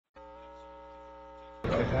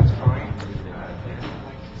That's fine.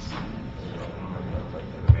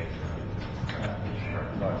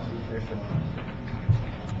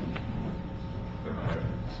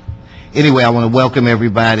 Anyway, I want to welcome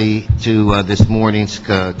everybody to this morning's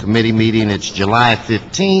committee meeting. It's July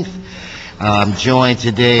 15th. I'm joined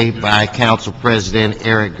today by Council President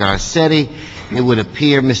Eric Garcetti. It would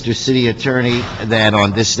appear, Mr. City Attorney, that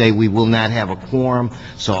on this day we will not have a quorum,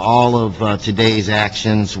 so all of today's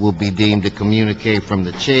actions will be deemed to communicate from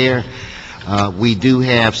the chair. We do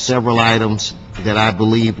have several items that I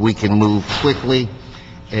believe we can move quickly,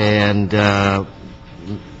 and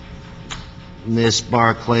Ms.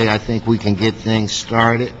 Barclay, I think we can get things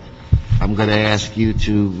started. I'm going to ask you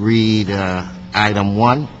to read item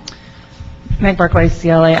 1. Meg Barclay,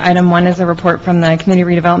 CLA. Item 1 is a report from the Community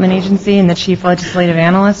Redevelopment Agency and the Chief Legislative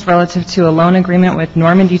Analyst relative to a loan agreement with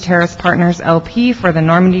Normandy Terrace Partners, LP for the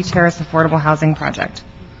Normandy Terrace Affordable Housing Project.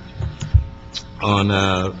 On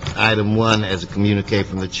item 1, as a communique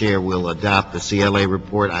from the chair, we'll adopt the CLA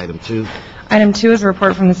report. Item 2. Item 2 is a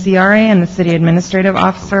report from the CRA and the City Administrative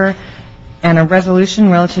Officer and a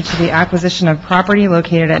resolution relative to the acquisition of property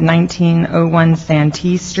located at 1901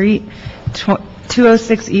 Santee Street,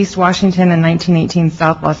 206 East Washington and 1918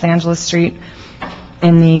 South Los Angeles Street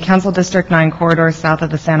in the Council District 9 corridor south of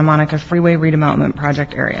the Santa Monica Freeway Redevelopment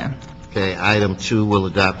Project area. Okay, item 2 will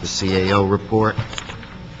adopt the CAO report.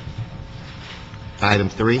 Item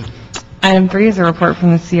 3. Item 3 is a report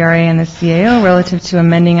from the CRA and the CAO relative to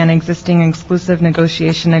amending an existing exclusive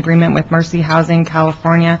negotiation agreement with Mercy Housing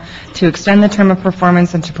California to extend the term of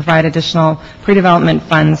performance and to provide additional pre-development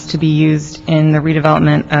funds to be used in the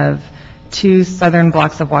redevelopment of 2 southern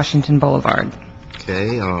blocks of Washington Boulevard.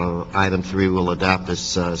 Okay, item 3 will adopt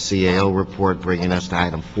this CAO report, bringing us to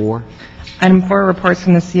item 4. Item 4 reports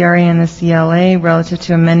from the CRA and the CLA relative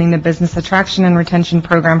to amending the business attraction and retention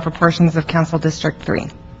program for portions of Council District 3.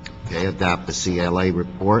 Okay, adopt the CLA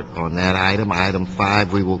report on that item. Item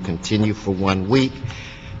 5, we will continue for 1 week.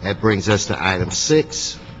 That brings us to item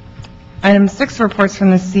 6. Item 6 reports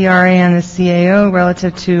from the CRA and the CAO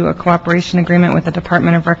relative to a cooperation agreement with the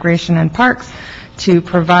Department of Recreation and Parks to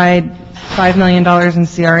provide $5 million in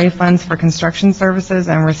CRA funds for construction services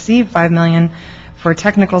and receive $5 million for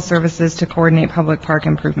technical services to coordinate public park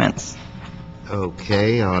improvements.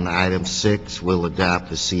 Okay, on item 6, we'll adopt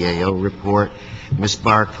the CAO report. Ms.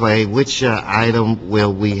 Barclay, which item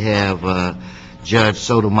will we have Judge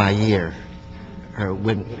Sotomayor?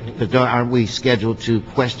 Aren't we scheduled to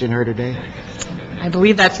question her today? I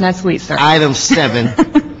believe that's next week, sir. Item 7.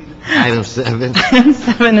 Item 7. Item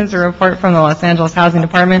 7 is a report from the Los Angeles Housing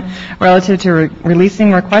Department relative to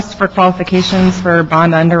releasing requests for qualifications for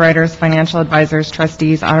bond underwriters, financial advisors,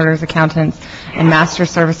 trustees, auditors, accountants, and master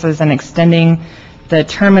services, and extending the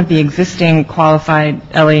term of the existing qualified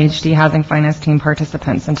LAHD housing finance team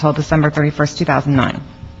participants until December 31st, 2009.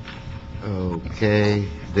 Okay,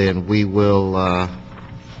 then we will,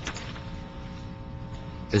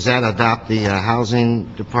 is that adopt the Housing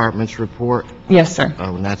Department's report? Yes, sir.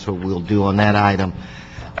 Oh, and that's what we'll do on that item.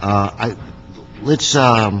 Let's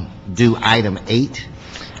do item 8.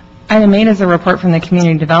 Item 8 is a report from the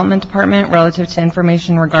Community Development Department relative to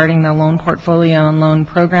information regarding the loan portfolio and loan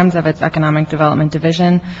programs of its Economic Development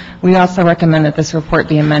Division. We also recommend that this report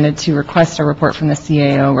be amended to request a report from the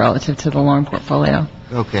CAO relative to the loan portfolio.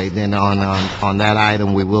 Okay, then on that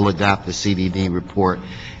item, we will adopt the CDD report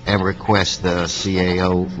and request the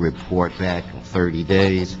CAO report back in 30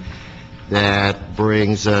 days. That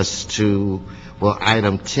brings us to, well,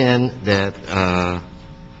 item 10, that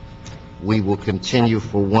we will continue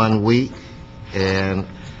for 1 week. And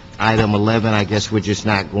item 11, I guess we're just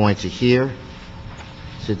not going to hear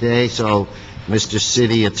today. So, Mr.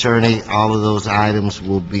 City Attorney, all of those items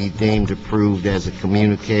will be deemed approved as a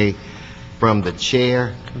communique from the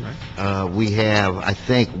chair. We have, I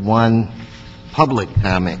think, 1 public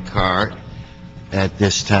comment card at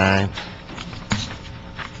this time.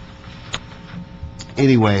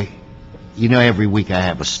 Anyway, you know, every week I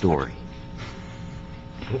have a story.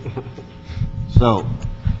 So,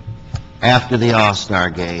 after the All-Star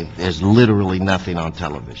game, there's literally nothing on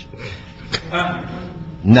television.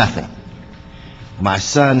 Nothing. My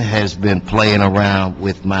son has been playing around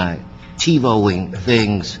with my TiVoing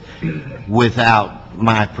things without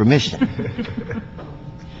my permission.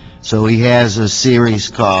 So he has a series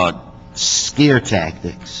called Scare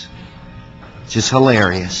Tactics, which is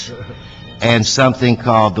hilarious, and something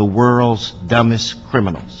called The World's Dumbest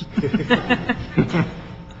Criminals.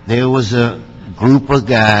 There was a group of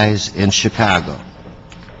guys in Chicago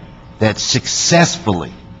that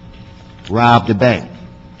successfully robbed a bank.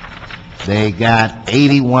 They got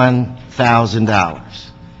 $81,000.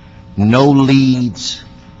 No leads,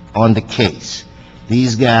 on the case.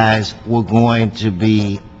 These guys were going to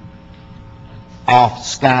be off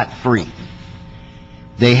scot-free.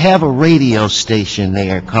 They have a radio station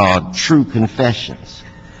there called True Confessions.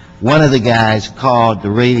 One of the guys called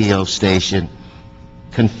the radio station,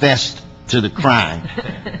 confessed to the crime.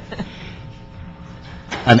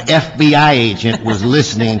 An FBI agent was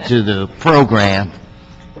listening to the program.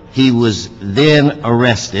 He was then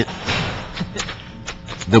arrested.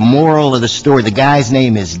 The moral of the story, the guy's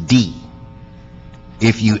name is D.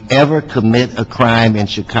 If you ever commit a crime in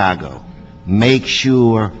Chicago, make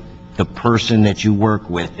sure the person that you work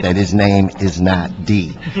with, that his name is not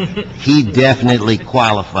D. He definitely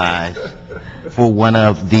qualifies for one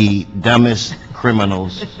of the dumbest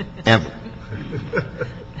criminals ever.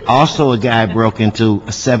 Also, a guy broke into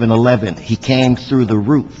a 7-Eleven. He came through the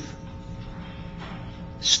roof,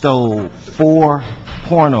 stole 4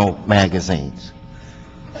 porno magazines.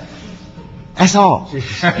 That's all.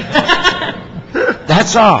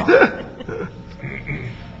 That's all.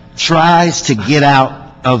 Tries to get out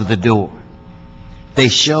of the door. They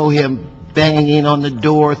show him banging on the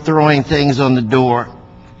door, throwing things on the door.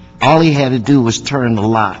 All he had to do was turn the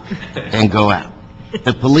lock and go out.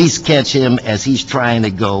 The police catch him as he's trying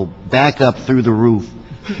to go back up through the roof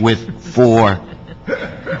with 4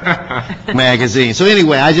 magazines. So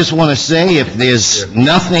anyway, I just want to say, if there's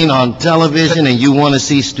nothing on television and you want to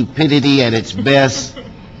see stupidity at its best,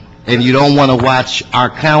 and you don't want to watch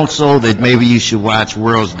our council, that maybe you should watch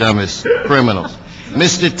World's Dumbest Criminals.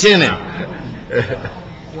 Mr. Tenen.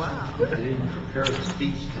 Wow. I didn't prepare a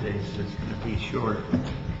speech today, so it's going to be short.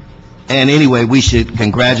 And anyway, we should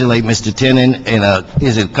congratulate Mr. Tenen. In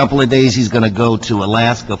a couple of days, he's going to go to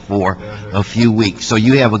Alaska for a few weeks. So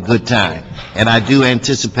you have a good time. And I do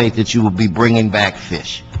anticipate that you will be bringing back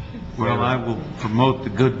fish. Well, I will promote the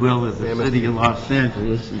goodwill of the city of Los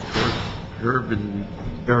Angeles, and of course, Herb and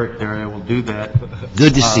Eric there, I will do that.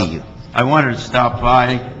 Good to see you. I wanted to stop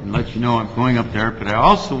by and let you know I'm going up there, but I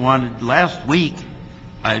also wanted, last week,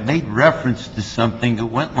 I made reference to something that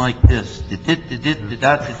went like this: doodly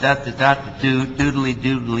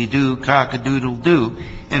doodly doo, cock-a-doodle doo,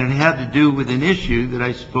 and it had to do with an issue that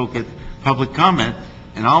I spoke at public comment.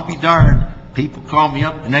 And I'll be darned, people call me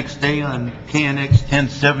up the next day on KNX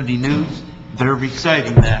 1070 News. They're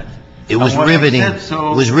reciting that. It was riveting. It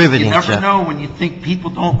was riveting. You never know when you think people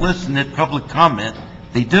don't listen at public comment.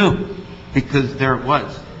 They do, because there it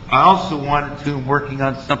was. I also wanted to, I'm working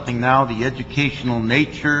on something now, the educational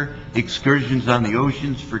nature, excursions on the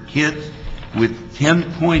oceans for kids, with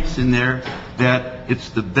 10 points in there that it's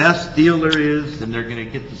the best deal there is, and they're going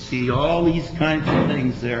to get to see all these kinds of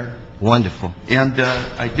things there. Wonderful. And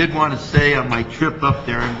I did want to say on my trip up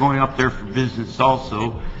there, I'm going up there for business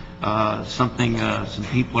also, some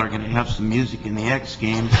people are going to have some music in the X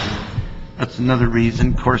Games. And that's another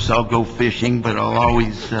reason. Of course, I'll go fishing, but I'll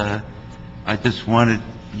always, I just wanted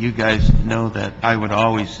you guys to know that I would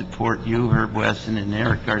always support you, Herb Wesson, and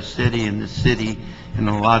Eric Garcetti, and the city, and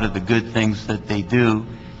a lot of the good things that they do.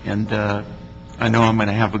 And I know I'm going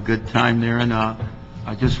to have a good time there, and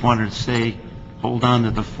I just wanted to say, hold on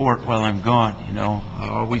to the fort while I'm gone. You know, I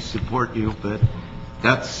always support you, but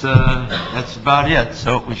that's about it.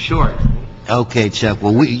 So it was short. Okay, Chuck.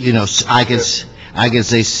 Well, I can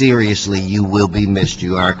say seriously, you will be missed.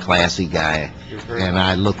 You are a classy guy, and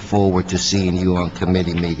I look forward to seeing you on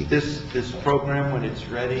committee meetings. This program, when it's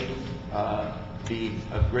ready, be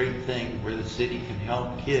a great thing where the city can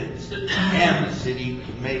help kids and the city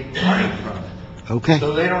can make money from it. Okay.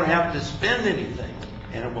 So they don't have to spend anything,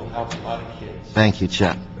 and it will help a lot of kids. Thank you,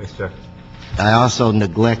 Chuck. Thanks, Chuck. I also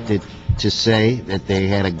neglected to say that they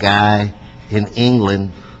had a guy in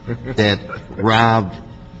England that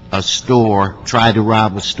tried to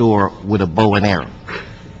rob a store with a bow and arrow.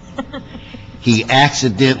 He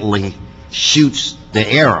accidentally shoots the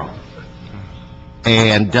arrow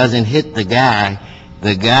and doesn't hit the guy.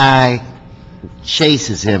 The guy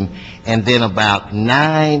chases him, and then about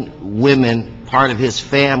 9 women, part of his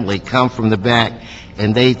family, come from the back,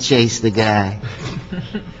 and they chase the guy.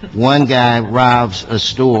 One guy robs a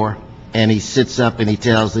store, and he sits up and he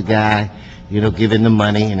tells the guy, give him the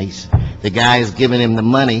money, and the guy is giving him the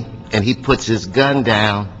money, and he puts his gun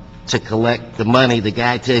down to collect the money. The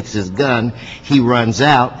guy takes his gun, he runs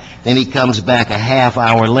out, then he comes back a half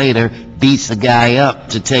hour later, beats the guy up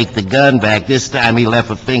to take the gun back. This time he left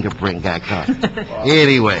a fingerprint, got caught.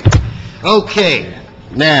 Anyway, okay,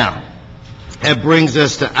 now, that brings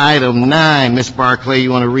us to item 9. Ms. Barclay,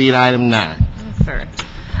 you want to read item 9? Yes, sir.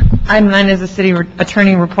 Item 9 is a city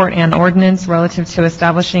attorney report and ordinance relative to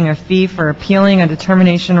establishing a fee for appealing a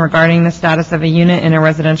determination regarding the status of a unit in a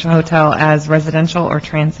residential hotel as residential or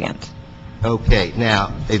transient. Okay,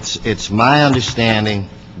 now, it's my understanding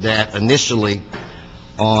that initially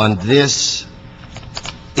on this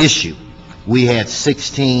issue, we had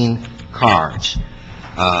 16 cards.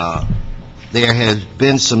 There has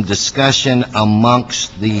been some discussion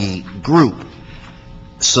amongst the group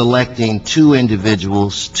selecting 2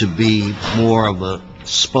 individuals to be more of a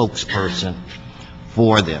spokesperson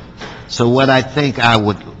for them. So what I think I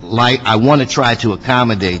want to try to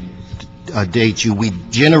accommodate you. We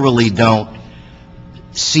generally don't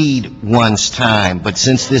cede one's time, but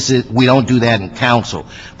since we don't do that in council,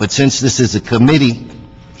 but since this is a committee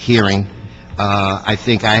hearing, I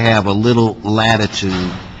think I have a little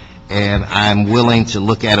latitude, and I'm willing to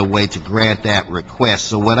look at a way to grant that request.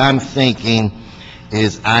 So what I'm thinking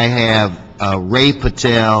is I have Ray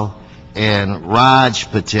Patel and Raj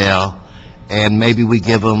Patel, and maybe we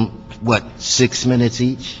give them, 6 minutes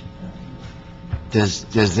each? Does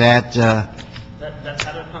that,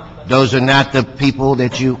 those are not the people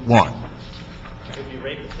that you want? It would be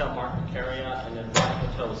Ray Patel, Mark Macaria, and then Raj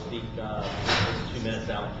Patel will speak, with 2 minutes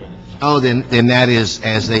allocated. Oh, then that is,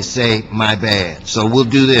 as they say, my bad. So we'll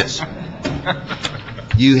do this.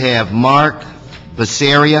 You have Mark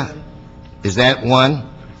Basaria, is that one?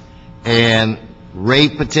 And Ray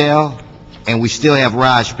Patel, and we still have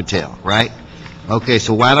Raj Patel, right? Okay,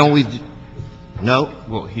 so why don't we, no?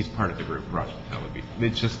 Well, he's part of the group, Raj Patel would be.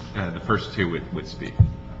 It's just the first 2 would speak.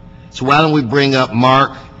 So why don't we bring up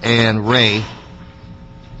Mark and Ray?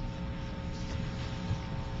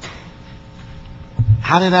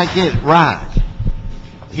 How did I get Raj?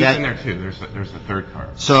 He's in there too. There's a third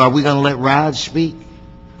card. So are we going to let Raj speak?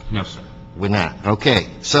 No, sir. We're not. Okay.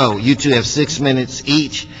 So you 2 have 6 minutes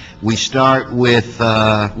each. We start with,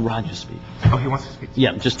 Raj will speak. Oh, he wants to speak.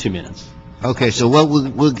 Yeah, just 2 minutes. okay, so what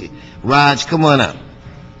we'll get, Raj, come on up.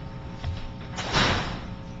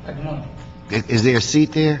 Is there a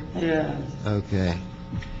seat there? Yeah. Okay.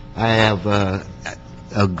 I have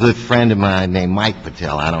a good friend of mine named Mike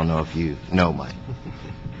Patel. I don't know if you know Mike.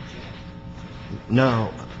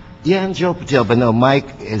 No. Yeah, I'm Joe Patel, but no,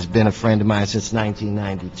 Mike has been a friend of mine since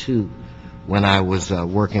 1992 when I was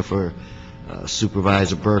working for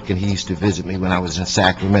Supervisor Burke, and he used to visit me when I was in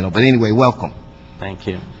Sacramento. But anyway, welcome. Thank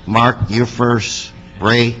you. Mark, you're first.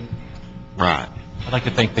 Ray, Rod. I'd like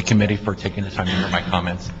to thank the committee for taking the time to hear my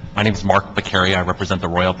comments. My name is Mark Bacaria. I represent the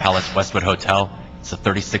Royal Palace Westwood Hotel. It's a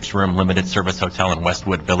 36-room limited service hotel in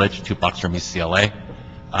Westwood Village, 2 blocks from UCLA.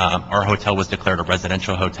 Our hotel was declared a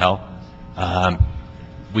residential hotel.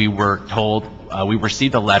 We were told, we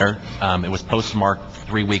received a letter. It was postmarked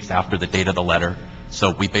 3 weeks after the date of the letter.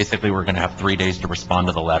 So we basically were going to have 3 days to respond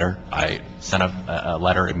to the letter. I sent a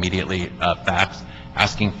letter immediately, fax,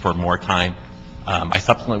 asking for more time. I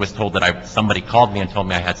subsequently was told that somebody called me and told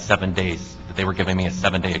me I had 7 days, that they were giving me a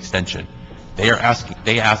 7-day extension. They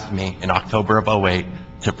asked me in October of 2008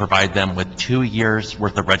 to provide them with 2 years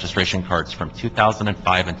worth of registration cards from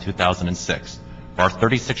 2005 and 2006. For our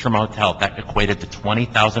 36-room hotel, that equated to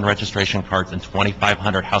 20,000 registration cards and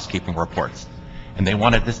 2,500 housekeeping reports. And they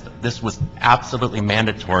wanted this was absolutely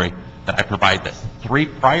mandatory that I provide this. 3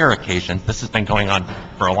 prior occasions, this has been going on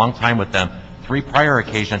for a long time with them, 3 prior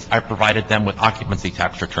occasions I provided them with occupancy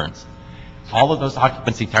tax returns. All of those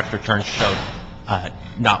occupancy tax returns showed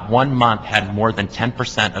not 1 month had more than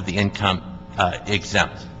 10% of the income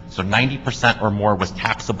exempt. So 90% or more was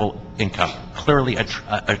taxable income. Clearly a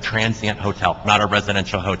transient hotel, not a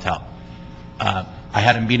residential hotel. I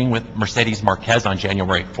had a meeting with Mercedes Marquez on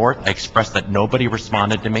January 4th. I expressed that nobody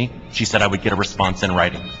responded to me. She said I would get a response in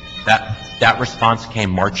writing. That response came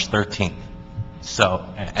March 13th.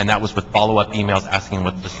 So, and that was with follow-up emails asking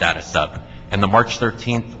what the status of. And the March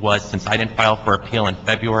 13th was, since I didn't file for appeal in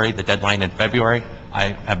February, the deadline in February, I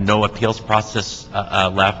have no appeals process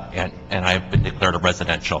left, and I have been declared a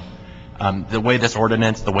residential. The way this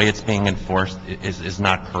ordinance, the way it's being enforced, is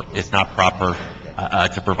not proper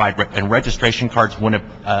to provide, and registration cards wouldn't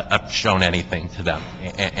have shown anything to them,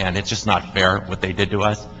 and it's just not fair what they did to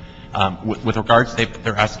us. With regards,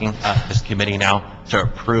 they're asking this committee now to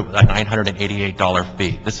approve a $988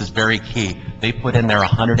 fee. This is very key. They put in there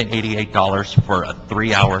 $188 for a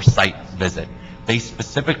 3-hour site visit. They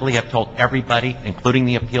specifically have told everybody, including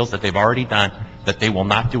the appeals that they've already done, that they will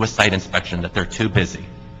not do a site inspection, that they're too busy.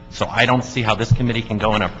 So I don't see how this committee can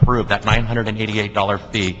go and approve that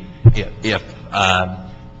 $988 fee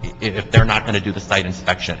if they're not going to do the site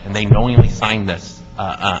inspection. And they knowingly signed this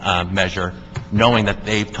measure, knowing that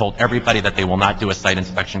they've told everybody that they will not do a site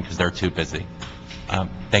inspection because they're too busy.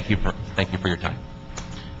 Thank you for your time.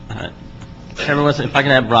 Chairman Weston, if I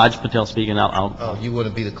can have Raj Patel speak, and I'll Oh, you want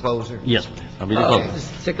to be the closer? yes, I'll be the closer.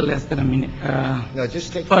 Just take less than a minute. No,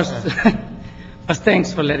 just take your First, time. First,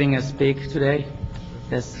 thanks for letting us speak today.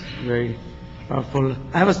 That's very powerful.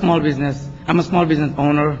 I have a small business. I'm a small business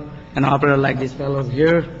owner and operator like these fellows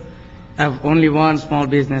here. I have only one small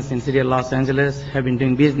business in the city of Los Angeles. Have been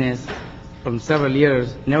doing business from several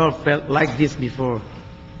years. Never felt like this before.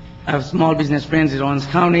 I have small business friends in Orange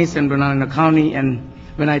County, San Bernardino County, and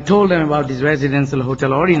when I told them about this residential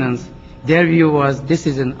hotel ordinance, their view was this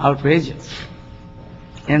is an outrageous.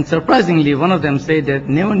 And surprisingly, one of them said that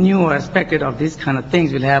never knew or expected of these kind of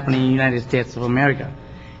things will happen in the United States of America.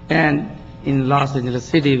 And in Los Angeles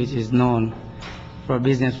City, which is known for a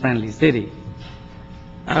business-friendly city.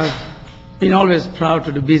 I've been always proud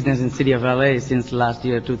to do business in the city of LA since last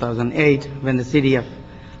year, 2008, when the city of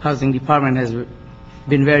housing department has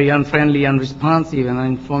been very unfriendly, unresponsive, and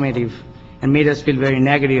uninformative, and made us feel very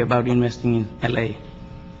negative about investing in LA.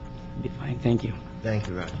 Be fine, thank you. Thank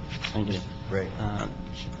you, Ron. Thank you. Great.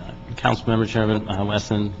 Councilmember Chairman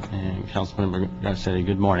Wesson and Councilmember Garcetti,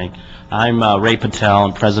 good morning. I'm Ray Patel.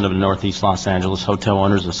 I'm president of the Northeast Los Angeles Hotel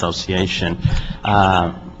Owners Association.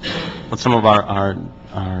 But some of our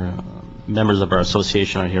members of our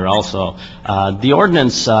association are here also. The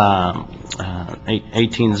ordinance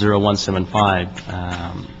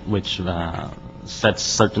 180175, which sets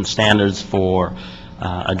certain standards for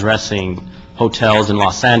addressing hotels in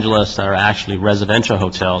Los Angeles that are actually residential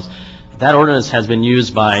hotels. That ordinance has been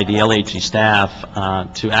used by the LHD staff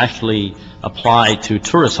to actually apply to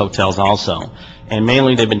tourist hotels also. And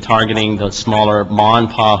mainly they've been targeting the smaller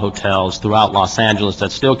ma-and-pa hotels throughout Los Angeles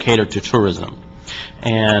that still cater to tourism.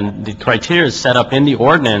 And the criteria set up in the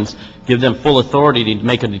ordinance give them full authority to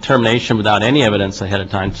make a determination without any evidence ahead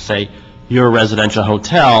of time to say, you're a residential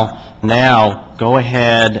hotel, now go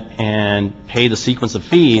ahead and pay the sequence of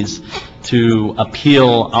fees to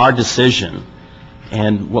appeal our decision.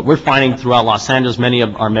 And what we're finding throughout Los Angeles, many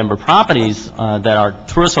of our member properties that are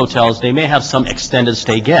tourist hotels, they may have some extended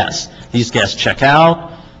stay guests. These guests check out,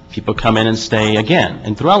 people come in and stay again.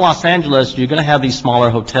 And throughout Los Angeles, you're going to have these smaller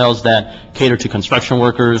hotels that cater to construction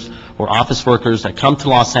workers or office workers that come to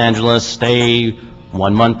Los Angeles, stay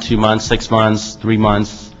 1 month, 2 months, 6 months, 3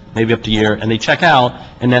 months, maybe up to a year, and they check out,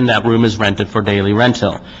 and then that room is rented for daily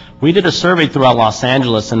rental. We did a survey throughout Los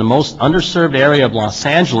Angeles, and the most underserved area of Los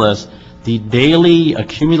Angeles, the daily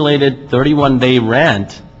accumulated 31-day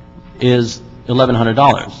rent is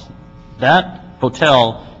 $1,100. That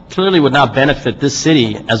hotel clearly would not benefit this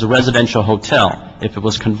city as a residential hotel if it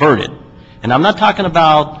was converted. And I'm not talking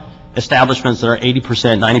about establishments that are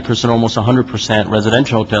 80%, 90%, almost 100%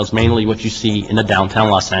 residential hotels, mainly what you see in the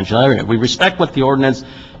downtown Los Angeles area. We respect what the ordinance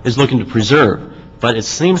is looking to preserve, but it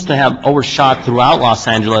seems to have overshot throughout Los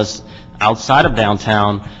Angeles, outside of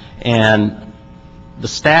downtown, and the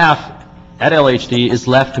staff at LHD is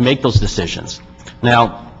left to make those decisions.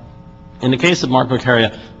 Now, in the case of Mark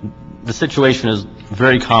Beccaria, the situation is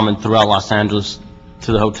very common throughout Los Angeles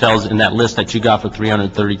to the hotels in that list that you got for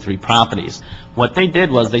 333 properties. What they did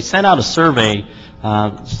was they sent out a survey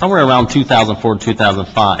somewhere around 2004,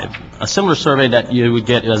 2005, a similar survey that you would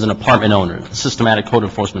get as an apartment owner, a systematic code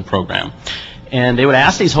enforcement program. And they would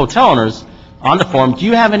ask these hotel owners on the form, do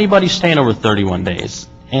you have anybody staying over 31 days?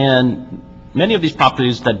 And many of these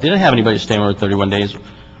properties that didn't have anybody staying over 31 days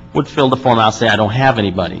would fill the form out and say, I don't have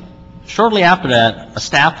anybody. Shortly after that, a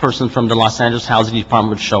staff person from the Los Angeles Housing Department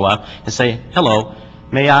would show up and say, hello,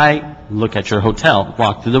 may I look at your hotel,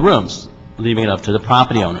 walk through the rooms, leaving it up to the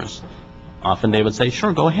property owners. Often they would say,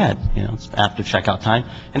 sure, go ahead, it's after checkout time.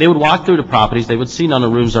 And they would walk through the properties. They would see none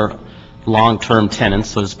of the rooms are long-term tenants,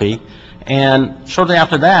 so to speak. And shortly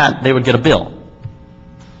after that, they would get a bill.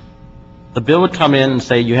 The bill would come in and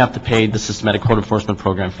say, you have to pay the systematic code enforcement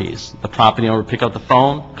program fees. The property owner would pick up the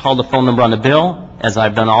phone, call the phone number on the bill, as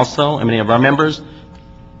I've done also, and many of our members,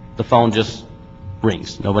 the phone just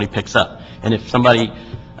rings. Nobody picks up. And if somebody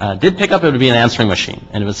did pick up, it would be an answering machine.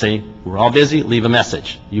 And it would say, we're all busy, leave a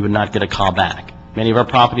message. You would not get a call back. Many of our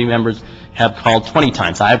property members have called 20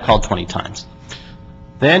 times. I have called 20 times.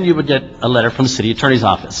 Then you would get a letter from the city attorney's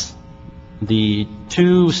office. The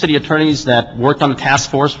 2 city attorneys that worked on the task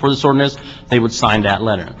force for this ordinance, they would sign that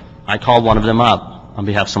letter. I called one of them up on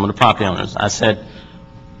behalf of some of the property owners. I said,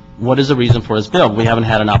 what is the reason for this bill? We haven't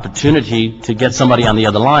had an opportunity to get somebody on the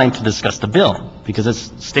other line to discuss the bill because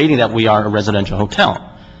it's stating that we are a residential hotel.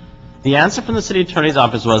 The answer from the city attorney's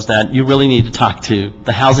office was that you really need to talk to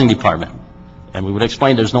the housing department. And we would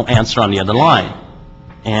explain there's no answer on the other line.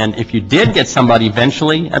 And if you did get somebody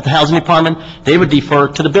eventually at the housing department, they would defer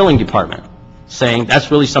to the billing department, saying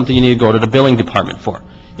that's really something you need to go to the billing department for.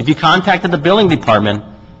 If you contacted the billing department,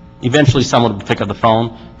 eventually someone would pick up the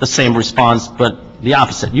phone, the same response, but the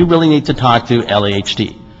opposite. You really need to talk to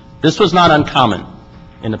LAHD. This was not uncommon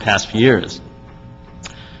in the past few years.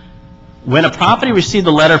 When a property received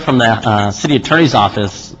a letter from the city attorney's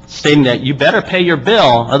office stating that you better pay your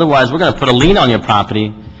bill, otherwise we're going to put a lien on your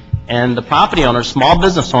property, and the property owner, small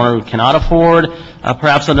business owner who cannot afford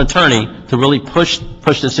perhaps an attorney to really push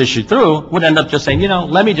this issue through, would end up just saying,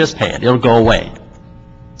 let me just pay it. It'll go away.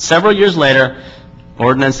 Several years later,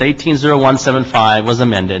 Ordinance 180175 was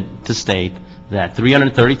amended to state that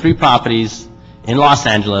 333 properties in Los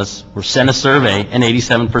Angeles were sent a survey and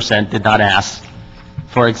 87% did not ask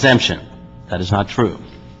for exemption. That is not true.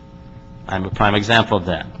 I'm a prime example of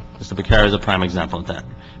that. Mr. Beccaria is a prime example of that.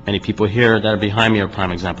 Many people here that are behind me are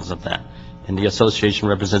prime examples of that. And the association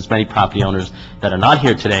represents many property owners that are not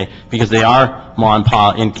here today because they are ma and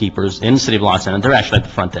pa innkeepers in the city of Los Angeles. They're actually at the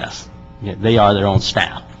front desk. They are their own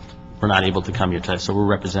staff. We're not able to come here today, so we're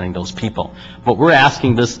representing those people. What we're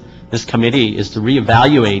asking this committee is to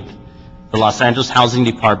reevaluate the Los Angeles Housing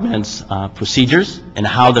Department's procedures and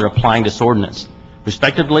how they're applying this ordinance.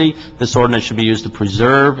 Respectively, this ordinance should be used to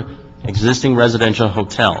preserve existing residential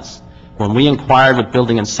hotels. When we inquired with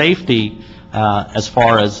Building and Safety as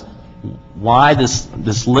far as why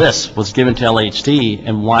this list was given to LHD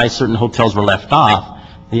and why certain hotels were left off,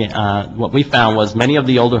 what we found was many of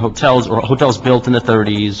the older hotels or hotels built in the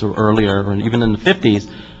 30s or earlier or even in the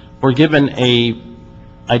 50s were given a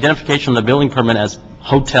identification on the building permit as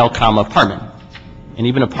hotel, apartment. And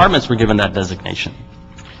even apartments were given that designation.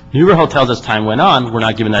 Newer hotels as time went on were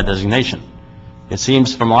not given that designation. It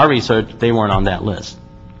seems from our research they weren't on that list.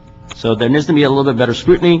 So there needs to be a little bit better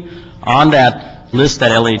scrutiny on that list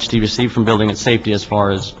that LHD received from Building and Safety as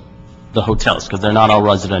far as the hotels, because they're not all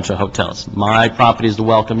residential hotels. My property is the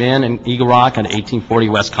Welcome Inn in Eagle Rock on 1840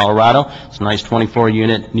 West Colorado. It's a nice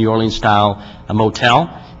 24-unit New Orleans-style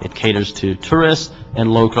motel. It caters to tourists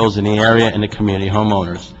and locals in the area and the community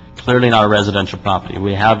homeowners. Clearly not a residential property.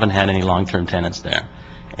 We haven't had any long-term tenants there.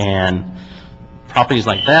 And properties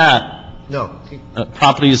like that,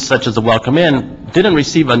 properties such as the Welcome Inn, didn't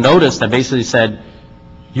receive a notice that basically said,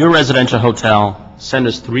 your residential hotel, send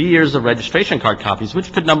us 3 years of registration card copies,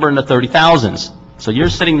 which could number in the 30,000s. So you're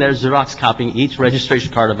sitting there Xerox copying each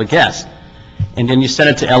registration card of a guest. And then you send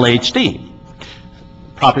it to LHD.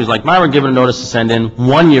 Properties like mine were given a notice to send in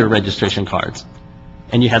 1-year registration cards.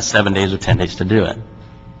 And you had 7 days or 10 days to do it.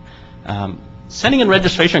 Sending in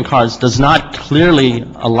registration cards does not clearly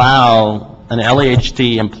allow an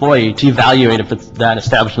LHD employee to evaluate if that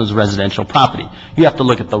establishment is a residential property. You have to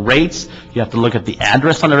look at the rates, you have to look at the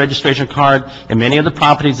address on the registration card, and many of the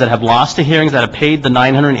properties that have lost to hearings that have paid the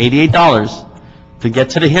 $988 to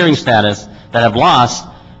get to the hearing status that have lost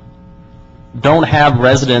don't have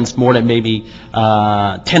residents more than maybe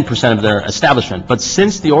 10% of their establishment. But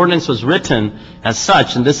since the ordinance was written as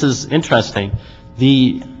such, and this is interesting,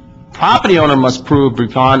 the property owner must prove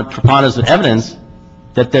preponderance of evidence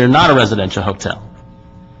that they're not a residential hotel.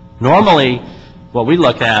 Normally, what we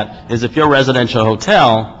look at is if you're a residential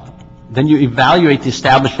hotel, then you evaluate the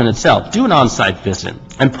establishment itself. Do an on-site visit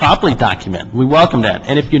and properly document. We welcome that.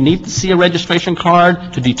 And if you need to see a registration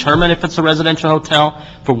card to determine if it's a residential hotel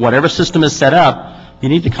for whatever system is set up, you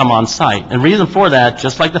need to come on site. And reason for that,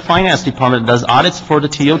 just like the finance department does audits for the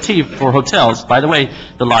TOT for hotels, by the way,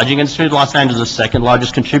 the lodging industry of Los Angeles is the second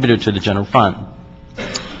largest contributor to the general fund.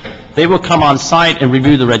 They will come on site and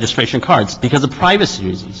review the registration cards because of privacy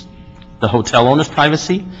reasons. The hotel owner's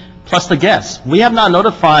privacy, plus the guests. We have not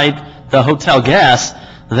notified the hotel guests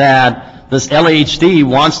that this LHD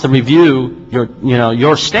wants to review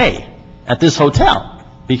your stay at this hotel.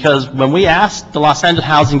 Because when we asked the Los Angeles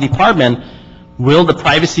Housing Department, will the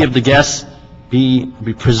privacy of the guests be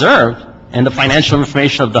preserved and the financial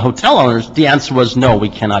information of the hotel owners, the answer was no, we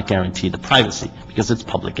cannot guarantee the privacy because it's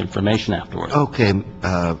public information afterwards. Okay,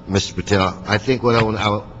 Mr. Patel, I think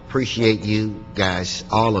I appreciate you guys,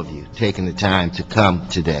 all of you, taking the time to come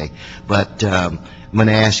today. But I'm going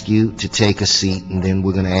to ask you to take a seat, and then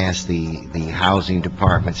we're going to ask the housing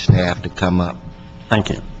department staff to come up. Thank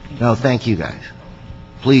you. No, thank you guys.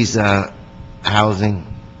 Please, housing.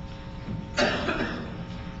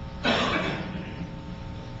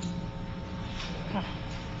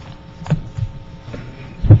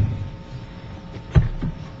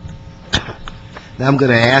 Now I'm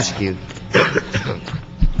going to ask you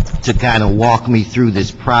to kind of walk me through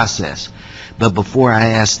this process. But before I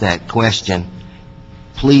ask that question,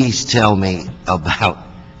 please tell me about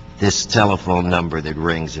this telephone number that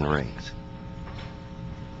rings and rings.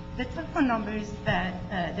 The telephone numbers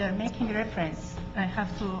that they're making reference, I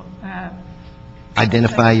have to...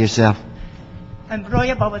 Identify yourself. I'm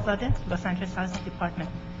Roya Babazadeh, Los Angeles Housing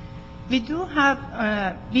Department. We do have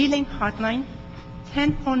a billing hotline,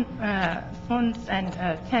 10 phones and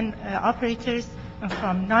 10 operators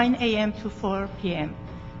from 9 a.m. to 4 p.m.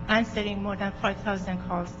 answering more than 5,000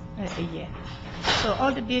 calls a year. So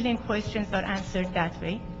all the billing questions are answered that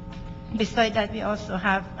way. Besides that, we also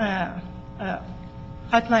have a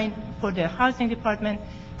hotline for the housing department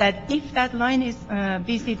that if that line is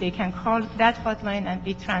busy, they can call that hotline and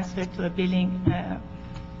be transferred to a billing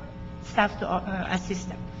staff to assist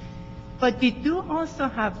them. But we do also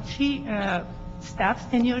have 3 staff,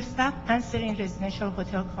 senior staff, answering residential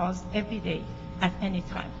hotel calls every day at any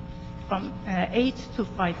time, from 8 to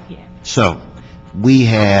 5 p.m. So, we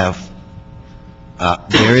have,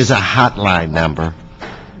 there is a hotline number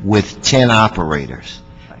with 10 operators,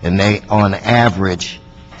 and they, on average,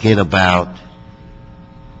 get about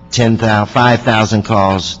 5,000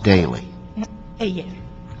 calls daily. A year.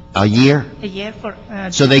 A year? A year for...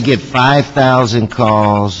 So they get 5,000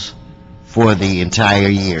 calls for the entire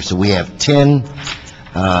year. So we have 10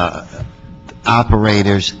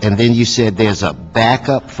 operators, and then you said there's a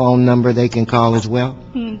backup phone number they can call as well?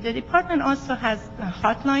 The department also has a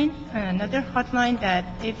hotline, another hotline that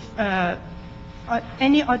if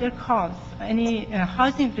any other calls, any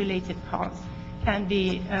housing-related calls, can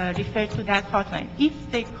be referred to that hotline. If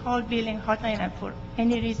they call billing hotline and for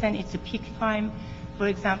any reason it's a peak time, for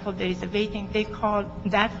example, there is a waiting, they call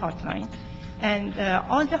that hotline. And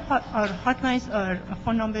all the our hotlines or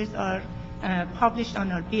phone numbers are published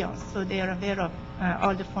on our bills, so they are aware of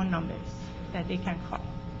all the phone numbers that they can call.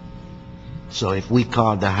 So if we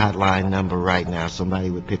called the hotline number right now, somebody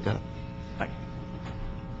would pick up? Right.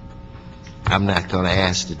 I'm not going to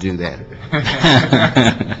ask to do that.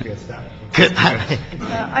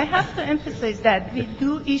 I have to emphasize that we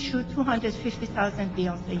do issue 250,000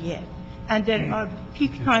 bills a year. And there are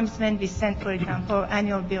peak times when we send, for example,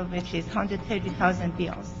 annual bill, which is 130,000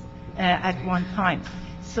 bills at one time.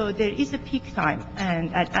 So there is a peak time,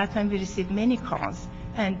 and at that time we receive many calls,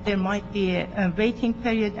 and there might be a waiting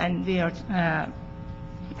period, and we are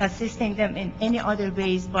assisting them in any other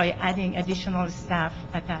ways by adding additional staff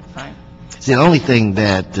at that time. See, the only thing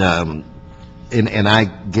that, and I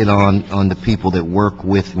get on the people that work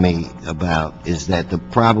with me about, is that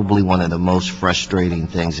probably one of the most frustrating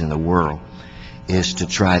things in the world is to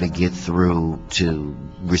try to get through to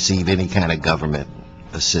receive any kind of government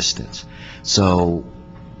assistance. So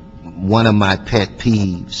one of my pet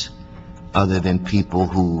peeves, other than people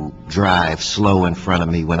who drive slow in front of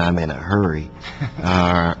me when I'm in a hurry,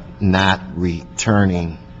 are not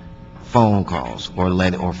returning phone calls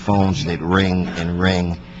or phones that ring and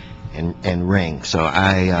ring and ring. So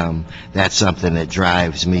that's something that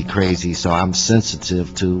drives me crazy. So I'm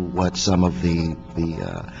sensitive to what some of the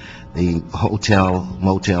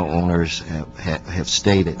motel owners have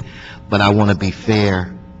stated. But I want to be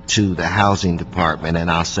fair to the housing department,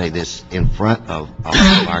 and I'll say this in front of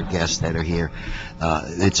our guests that are here.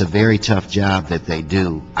 It's a very tough job that they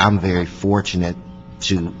do. I'm very fortunate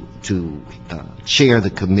to chair the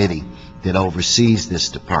committee that oversees this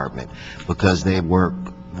department, because they work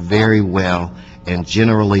very well, and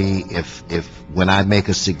generally if when I make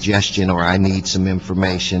a suggestion or I need some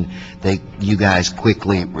information, you guys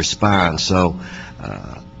quickly respond. So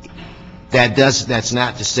that's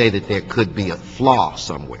not to say that there could be a flaw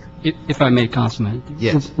somewhere. If I may, Councilman.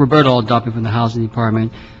 Yes. Roberto Aldapi from the Housing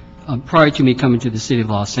Department. Prior to me coming to the city of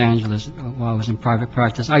Los Angeles, while I was in private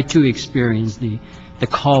practice, I too experienced the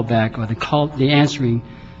callback or the answering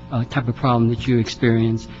type of problem that you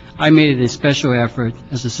experience. I made it a special effort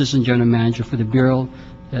as Assistant General Manager for the bureau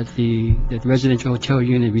that the residential hotel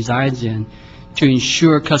unit resides in to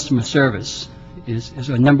ensure customer service is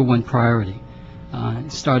our number one priority.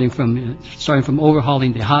 Starting from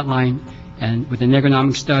overhauling the hotline and with the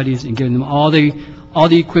economic studies and giving them all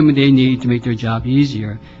the equipment they need to make their job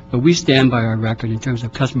easier. But we stand by our record in terms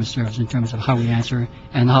of customer service, in terms of how we answer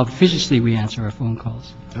and how efficiently we answer our phone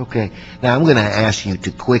calls. Okay. Now I'm going to ask you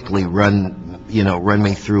to quickly run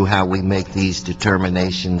me through how we make these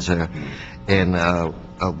determinations and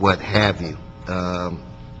what have you.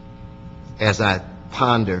 As I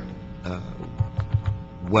ponder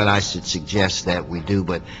what I should suggest that we do,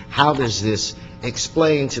 but how does this,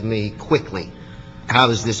 explain to me quickly, how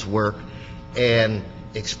does this work, and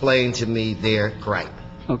explain to me their gripe.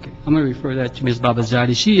 Okay, I'm going to refer that to Ms.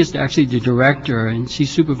 Babazadi. She is actually the director, and she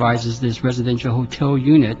supervises this residential hotel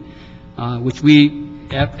unit, which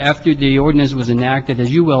after the ordinance was enacted, as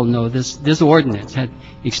you well know, this ordinance had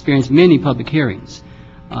experienced many public hearings,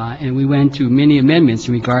 and we went to many amendments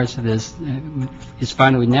in regards to its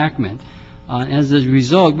final enactment. As a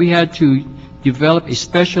result, we had to develop a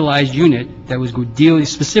specialized unit that was dealing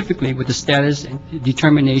specifically with the status and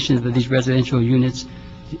determination of these residential units,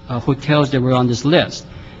 hotels that were on this list.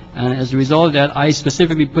 And as a result of that, I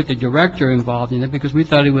specifically put the director involved in it because we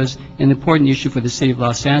thought it was an important issue for the city of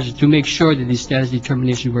Los Angeles to make sure that these status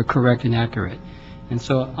determinations were correct and accurate. And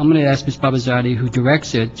so I'm going to ask Ms. Babazade, who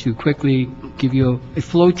directs it, to quickly give you a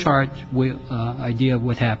flow chart idea of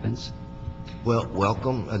what happens. Well,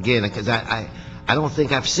 welcome again, because I don't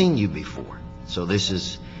think I've seen you before. So this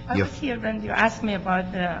is I your... was here when you asked me about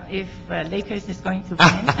if Lakers is going to win.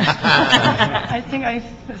 I think I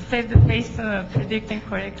saved the face predicting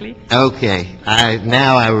correctly. Okay,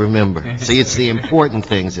 now I remember. See, it's the important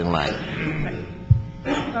things in life.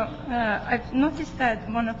 I've noticed that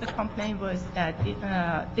one of the complaints was that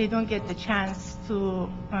they don't get the chance to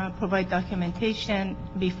provide documentation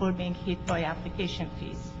before being hit by application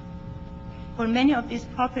fees. For many of these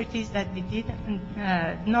properties that we did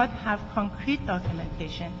not have concrete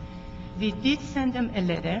documentation, we did send them a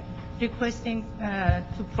letter requesting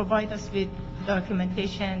to provide us with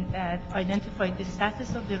documentation that identified the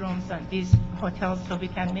status of the rooms on these hotels so we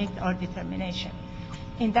can make our determination.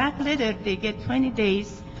 In that letter, they get 20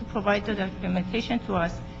 days to provide the documentation to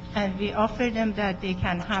us, and we offer them that they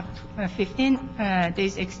can have 15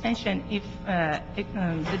 days extension if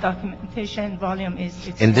the documentation volume is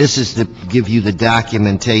extended. And this is to give you the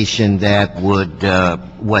documentation that would,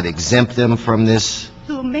 exempt them from this?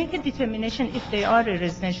 To make a determination if they are a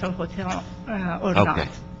residential hotel or Okay.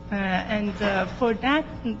 not. For that,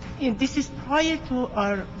 this is prior to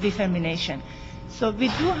our determination. So we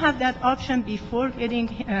do have that option before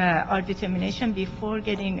getting our determination, before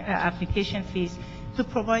getting application fees, to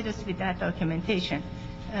provide us with that documentation.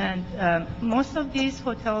 And most of these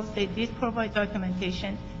hotels, they did provide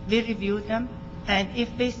documentation. We reviewed them. And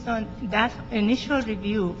if based on that initial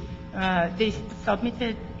review, they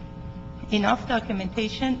submitted enough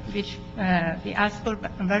documentation, which we asked for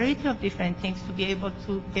a variety of different things to be able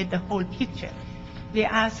to get the whole picture. We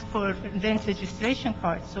asked for rent registration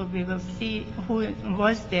cards, so we will see who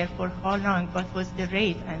was there for how long, what was the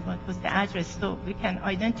rate, and what was the address, so we can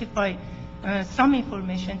identify some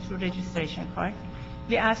information through registration card.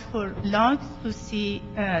 We asked for logs to see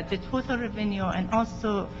the total revenue and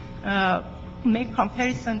also make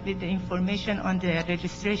comparison with the information on the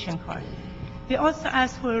registration card. We also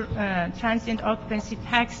asked for transient occupancy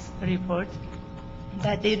tax report,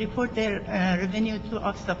 that they report their revenue to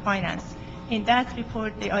Office of Finance. In that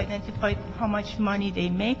report, they identified how much money they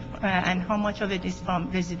make and how much of it is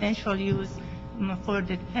from residential use for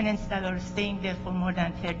the tenants that are staying there for more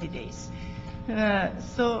than 30 days.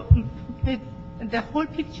 So the whole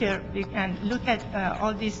picture, we can look at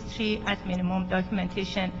all these three at minimum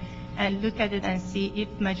documentation and look at it and see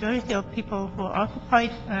if majority of people who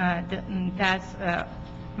occupied that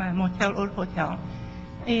motel or hotel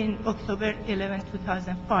in October 11,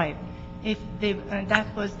 2005, if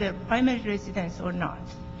that was their primary residence or not.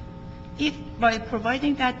 If by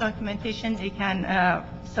providing that documentation, they can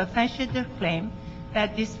substantiate their claim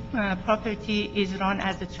that this property is run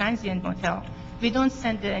as a transient motel, we don't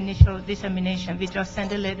send the initial determination. We just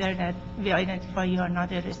send a letter that we identify you are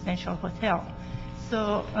not a residential hotel.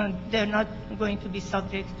 So they're not going to be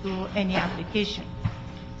subject to any application.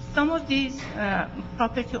 Some of these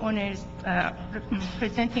property owners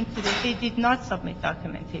presenting today, they did not submit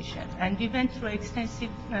documentation. And we went through extensive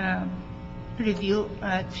review.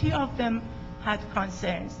 3 of them had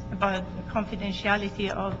concerns about the confidentiality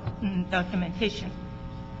of documentation.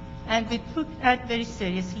 And we took that very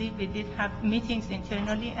seriously. We did have meetings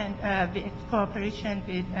internally, and with cooperation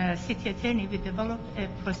with city attorney, we developed a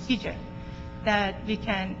procedure that we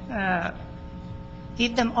can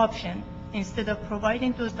give them option. Instead of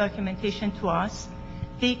providing those documentation to us,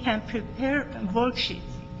 they can prepare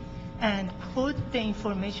worksheets and code the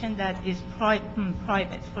information that is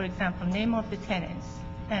private. For example, name of the tenants.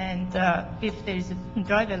 And if there is a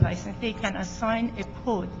driver license, they can assign a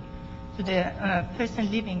code to the person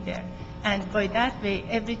living there. And by that way,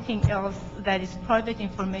 everything else that is private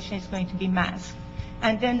information is going to be masked.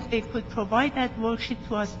 And then they could provide that worksheet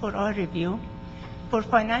to us for our review. For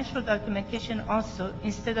financial documentation also,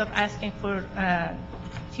 instead of asking for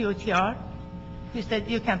TOTR, we said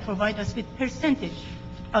you can provide us with percentage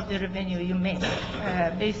of the revenue you make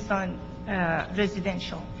based on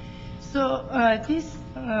residential. So this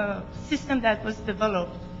system that was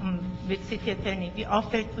developed with city attorney, we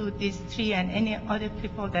offered to these 3 and any other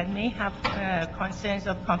people that may have concerns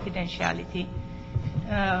of confidentiality.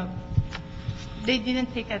 They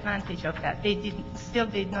didn't take advantage of that. They still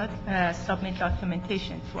did not submit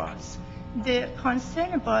documentation to us. The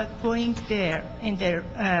concern about going there in their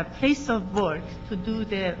place of work to do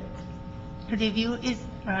the review is,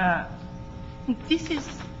 this is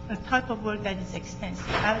a type of work that is extensive.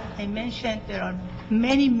 As I mentioned, there are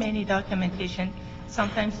many, many documentation.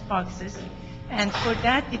 sometimes boxes. And for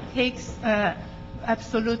that, it takes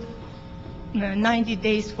absolute 90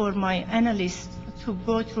 days for my analyst to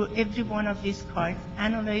go through every one of these cards,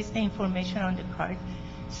 analyze the information on the card.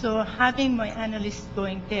 So having my analyst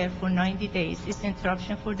going there for 90 days is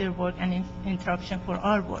interruption for their work and interruption for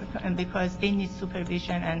our work, and because they need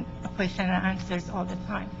supervision and question and answers all the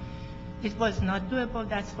time. It was not doable,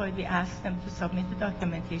 that's why we asked them to submit the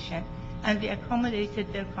documentation, and we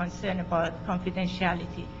accommodated their concern about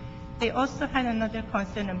confidentiality. They also had another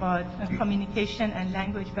concern about communication and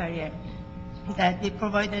language barrier, that we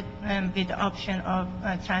provided with the option of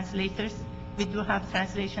translators. We do have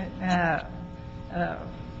translation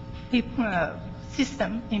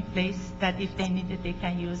system in place that if they need it, they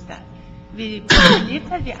can use that. We believe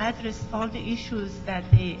that we addressed all the issues that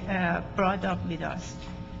they brought up with us.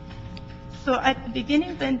 So at the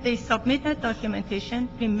beginning, when they submit that documentation,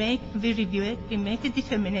 we review it, we make a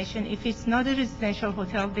determination. If it's not a residential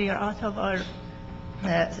hotel, they are out of our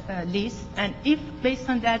list. And if, based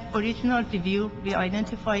on that original review, we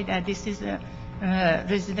identify that this is a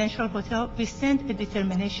residential hotel, we send a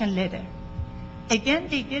determination letter. Again,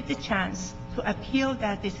 they get the chance to appeal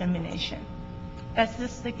that determination. That's the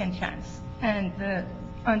second chance. And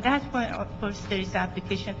on that point, of course, there is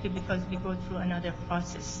application fee because we go through another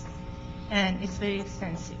process. And it's very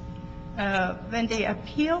extensive. When they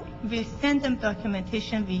appeal, we send them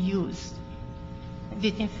documentation we used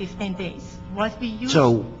within 15 days. What we use...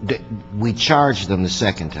 So we charge them the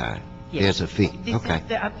second time? Yes. There's a fee? This Okay. is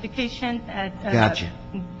the application that Gotcha.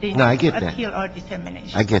 they No, I get that. appeal our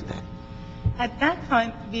determination. I get that. At that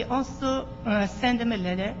time, we also send them a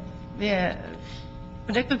letter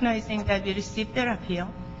recognizing that we received their appeal,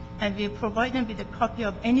 and we provide them with a copy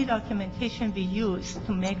of any documentation we use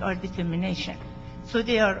to make our determination. So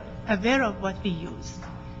they are aware of what we use,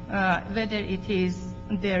 whether it is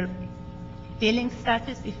their billing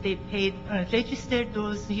status, if they paid, registered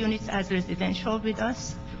those units as residential with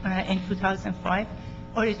us in 2005,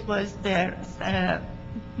 or it was their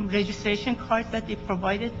registration card that they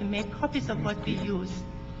provided. We make copies of what we use,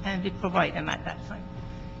 and we provide them at that time.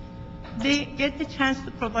 They get the chance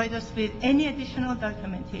to provide us with any additional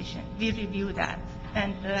documentation. We review that.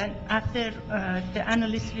 And after the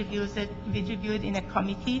analyst reviews it, we review it in a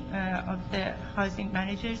committee of the housing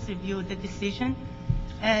managers, review the decision.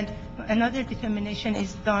 And another determination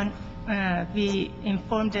is done. We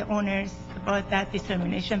inform the owners about that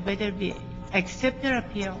determination, whether we accept their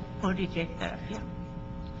appeal or reject their appeal.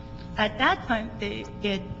 At that time, they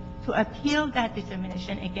get to appeal that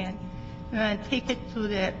determination again, take it to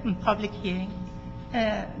the public hearing.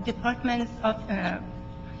 Department's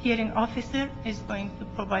hearing officer is going to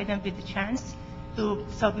provide them with the chance to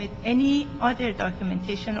submit any other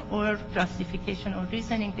documentation or justification or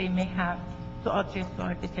reasoning they may have to object to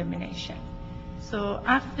our determination. So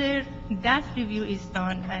after that review is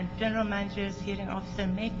done and general manager's hearing officer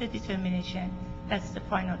make the determination, that's the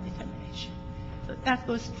final determination. So that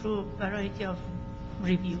goes through a variety of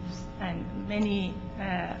reviews and many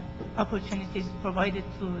opportunities provided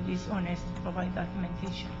to these owners to provide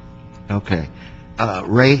documentation. Okay.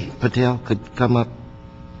 Ray Patel could come up.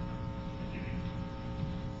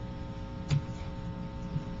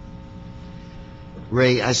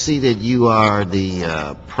 Ray, I see that you are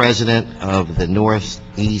the president of the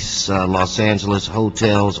Northeast Los Angeles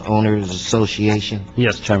Hotels Owners Association.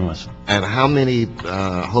 Yes, Chairman Wilson. And how many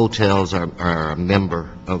hotels are a member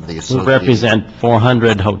of the We association? represent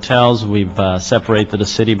 400 hotels. We've separated the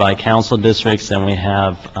city by council districts, and we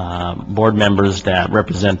have board members that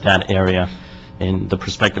represent that area in the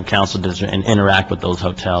prospective council district and interact with those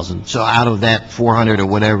hotels. And So out of that 400 or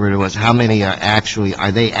whatever it was, how many are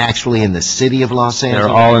they actually in the city of Los Angeles?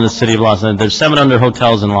 they're all in the city of Los Angeles. There's 700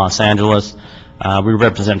 hotels in Los Angeles. We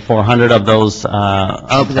represent 400 of those.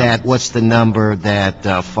 Of that, what's the number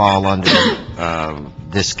that fall under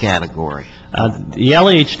this category? The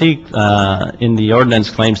LAHD in the ordinance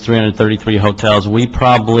claims 333 hotels. We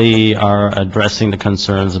probably are addressing the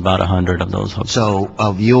concerns about 100 of those hotels. So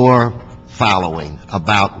of your following,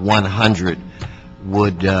 about 100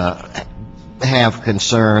 would have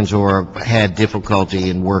concerns or had difficulty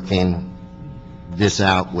in working this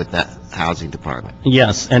out with the housing department?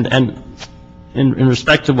 Yes, and in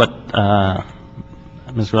respect to what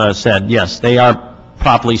Ms. Guerrero said, yes, they are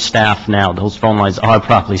properly staffed now. Those phone lines are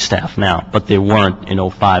properly staffed now, but they weren't in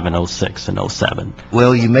 '05 and '06 and '07.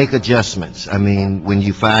 Well, you make adjustments. I mean, when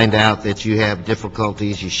you find out that you have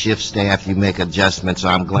difficulties, you shift staff, you make adjustments. So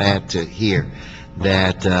I'm glad to hear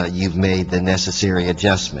that you've made the necessary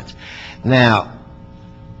adjustments. Now,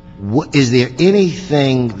 is there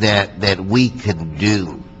anything that we can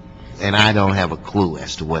do, and I don't have a clue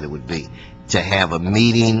as to what it would be, to have a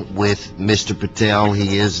meeting with Mr. Patel?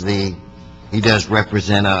 He does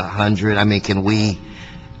represent 100. I mean, can we,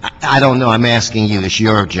 I don't know, I'm asking you, it's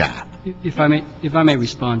your job. If I may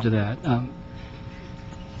respond to that.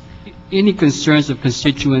 Any concerns of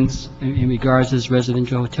constituents in regards to this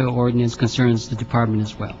residential hotel ordinance concerns the department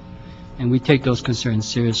as well, and we take those concerns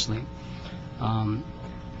seriously.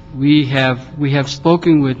 We have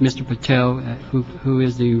spoken with Mr. Patel, who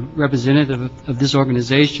is the representative of this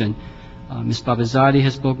organization. Ms. Babazadeh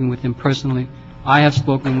has spoken with him personally. I have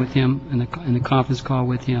spoken with him in a conference call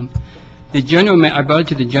with him. I brought it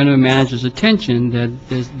to the general manager's attention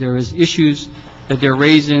that there is issues that they're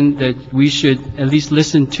raising that we should at least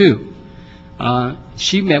listen to.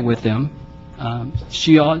 She met with them.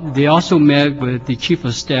 They also met with the chief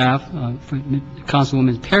of staff for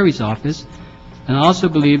Councilwoman Perry's office, and I also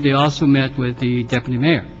believe they also met with the deputy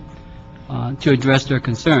mayor to address their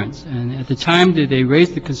concerns. And at the time that they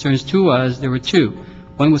raised the concerns to us, there were two.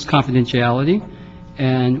 One was confidentiality,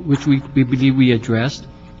 and which we believe we addressed,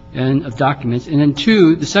 and of documents. And then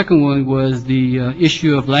two, the second one was the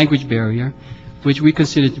issue of language barrier, which we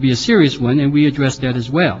consider to be a serious one, and we addressed that as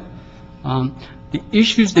well. The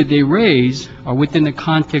issues that they raise are within the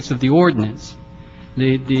context of the ordinance.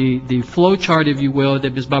 The flow chart, if you will,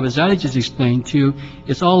 that Ms. Babazadeh just explained to you,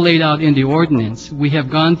 it's all laid out in the ordinance. We have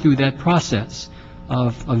gone through that process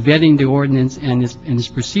of vetting the ordinance and its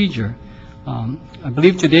procedure. I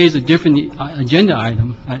believe today is a different agenda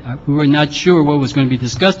item. We were not sure what was going to be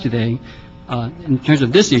discussed today in terms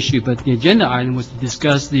of this issue, but the agenda item was to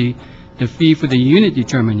discuss the fee for the unit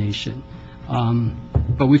determination.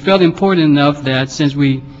 But we felt important enough that since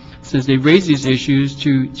they raised these issues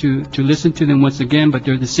to listen to them once again, but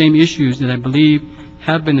they're the same issues that I believe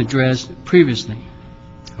have been addressed previously.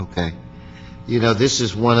 Okay. You know, this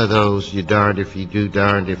is one of those you're darned if you do,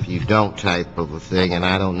 darned if you don't type of a thing, and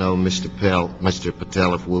I don't know, Mr.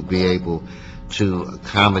 Patel, if we'll be able to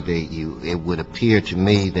accommodate you. It would appear to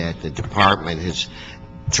me that the department has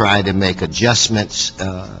tried to make adjustments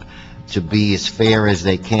to be as fair as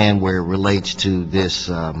they can where it relates to this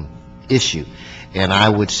issue. And I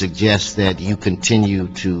would suggest that you continue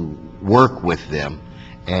to work with them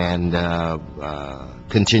and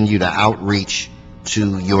continue to outreach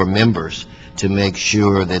to your members to make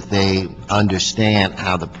sure that they understand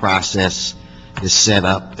how the process is set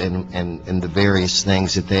up and the various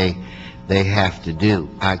things that they have to do.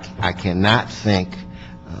 I cannot think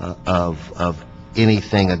of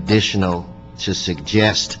anything additional to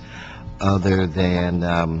suggest other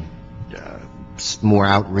than more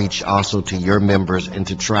outreach also to your members and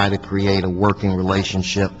to try to create a working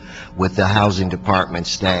relationship with the housing department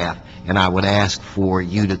staff. And I would ask for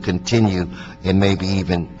you to continue and maybe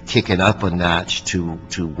even kick it up a notch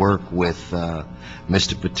to work with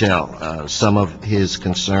Mr. Patel. Some of his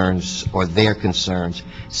concerns or their concerns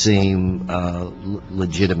seem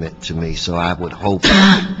legitimate to me, so I would hope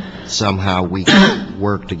somehow we can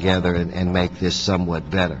work together and make this somewhat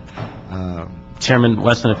better. Chairman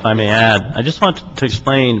Weston, if I may add, I just want to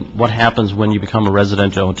explain what happens when you become a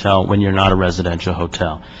residential hotel when you're not a residential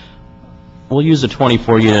hotel. We'll use a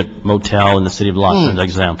 24-unit motel in the city of Los Angeles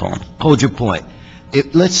example. Hold your point.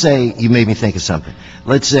 Let's say, you made me think of something.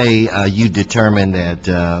 Let's say you determine that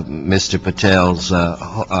Mr. Patel's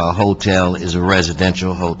hotel is a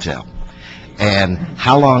residential hotel. And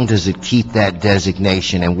how long does it keep that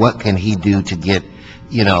designation, and what can he do to get,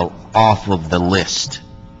 off of the list?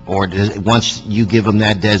 Or once you give them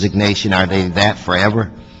that designation, are they that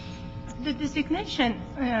forever? The designation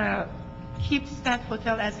keeps that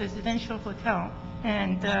hotel as a residential hotel.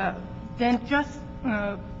 And then just,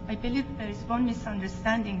 I believe there is one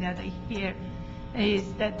misunderstanding that I hear,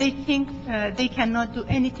 is that they think they cannot do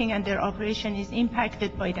anything and their operation is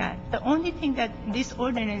impacted by that. The only thing that this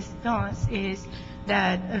ordinance does is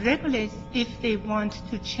that regulates if they want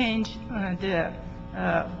to change the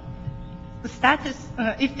status,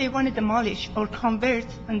 if they want to demolish or convert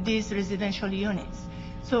these residential units.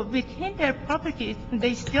 So within their properties,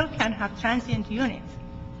 they still can have transient units.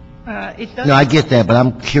 No, I get that, but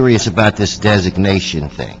I'm curious about this designation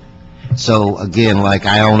thing. So again, like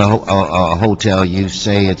I own a hotel, you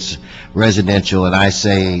say it's residential, and I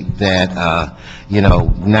say that,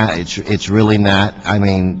 it's really not. I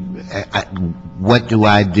mean, what do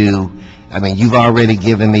I do? I mean, you've already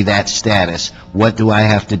given me that status. What do I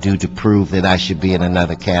have to do to prove that I should be in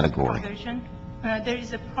another category? Conversion. There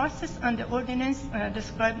is a process on the ordinance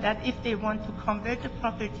described that if they want to convert the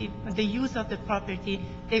property, the use of the property,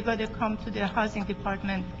 they got to come to the housing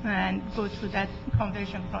department and go through that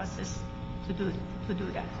conversion process. to do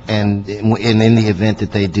that. And in the event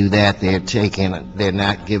that they do that, they're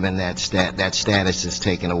not given that status is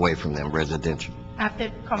taken away from them, residential.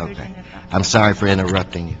 After conversion. Okay. I'm sorry for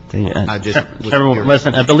interrupting you. I just- Chairman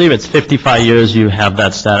Weston, I believe it's 55 years you have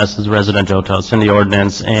that status as a residential hotel. It's in the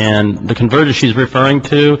ordinance, and the conversion she's referring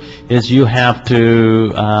to is you have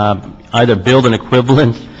to either build an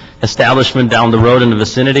equivalent establishment down the road in the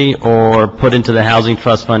vicinity or put into the Housing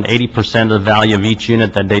Trust Fund 80% of the value of each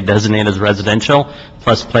unit that they designate as residential,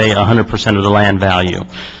 plus pay 100% of the land value.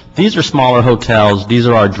 These are smaller hotels. These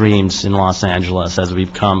are our dreams in Los Angeles as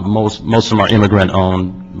we've come. Most of them are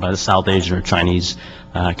immigrant-owned by the South Asian or Chinese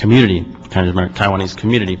community, Taiwanese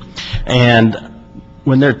community. And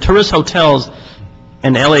when they're tourist hotels,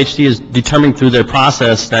 and LHD is determining through their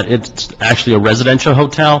process that it's actually a residential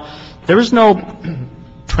hotel, there is no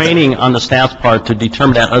training on the staff's part to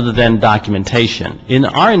determine that other than documentation. In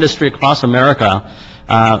our industry across America,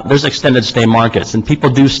 there's extended stay markets, and people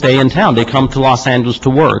do stay in town. They come to Los Angeles to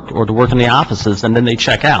work or to work in the offices, and then they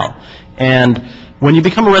check out. And when you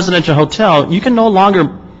become a residential hotel, you can no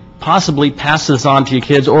longer possibly pass this on to your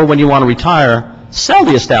kids, or when you want to retire, sell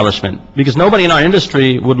the establishment, because nobody in our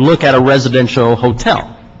industry would look at a residential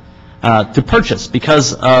hotel to purchase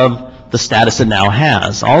because of the status it now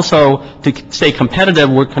has. Also, to stay competitive,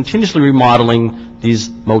 we're continuously remodeling these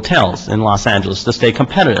motels in Los Angeles to stay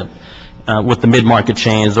competitive with the mid-market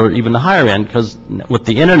chains or even the higher end, because with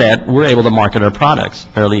the internet, we're able to market our products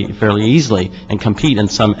fairly easily and compete in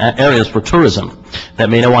some areas for tourism that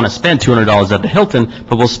may not want to spend $200 at the Hilton,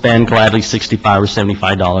 but will spend gladly $65 or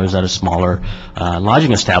 $75 at a smaller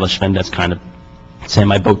lodging establishment that's kind of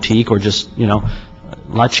semi-boutique or just,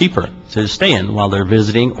 a lot cheaper to stay in while they're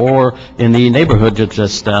visiting, or in the neighborhood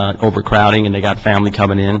just overcrowding and they got family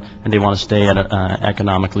coming in and they want to stay at an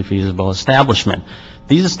economically feasible establishment.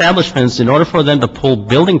 These establishments, in order for them to pull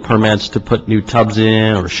building permits to put new tubs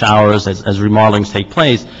in or showers as remodelings take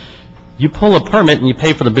place, you pull a permit and you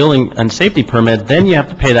pay for the building and safety permit, then you have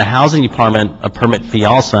to pay the housing department a permit fee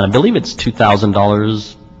also. And I believe it's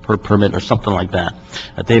 $2,000 per permit or something like that.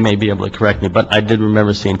 They may be able to correct me, but I did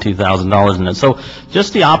remember seeing $2,000 in it. So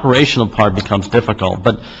just the operational part becomes difficult.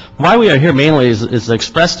 But why we are here mainly is to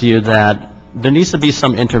express to you that there needs to be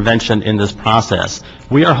some intervention in this process.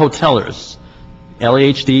 We are hotelers.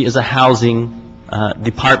 LAHD is a housing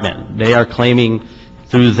department. They are claiming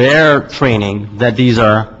through their training that these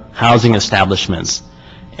are housing establishments,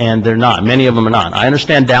 and they're not. Many of them are not. I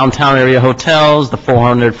understand downtown area hotels, the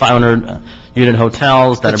 400, 500 unit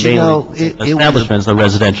hotels that are mainly establishments, the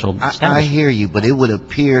residential establishments. I hear you, but it would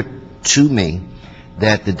appear to me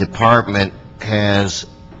that the department has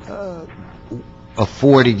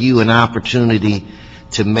afforded you an opportunity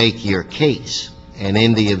to make your case. And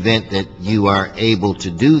in the event that you are able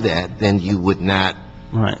to do that, then you would not.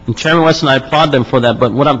 Right. And Chairman Weston, I applaud them for that.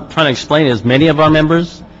 But what I'm trying to explain is many of our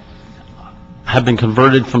members have been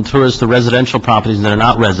converted from tourist to residential properties that are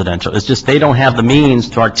not residential. It's just they don't have the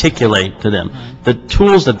means to articulate to them. The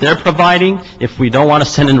tools that they're providing, if we don't want to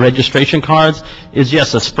send in registration cards, is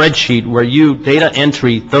just a spreadsheet where you data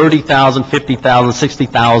entry 30,000, 50,000,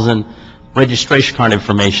 60,000 registration card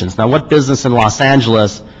informations. Now, what business in Los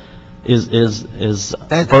Angeles is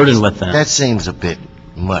burdened with that? That seems a bit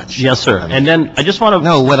much. Yes, sir. I mean, and then I just want to...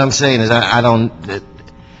 No, what I'm saying is I don't...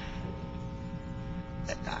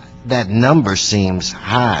 That number seems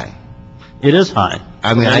high. It is high.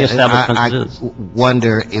 I mean, I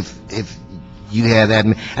wonder if you have that...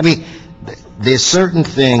 I mean, there's certain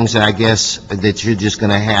things, I guess, that you're just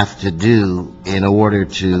going to have to do in order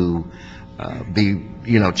to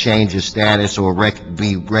change your status or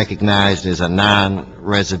be recognized as a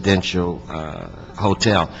non-residential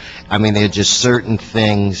hotel. I mean, there are just certain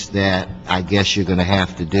things that I guess you're going to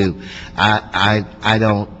have to do.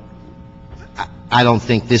 I don't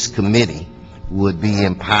think this committee would be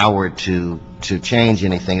empowered to change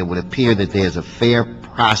anything. It would appear that there's a fair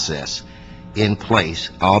process in place,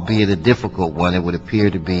 albeit a difficult one. It would appear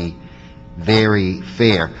to be very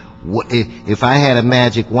fair. If I had a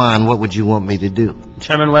magic wand, what would you want me to do?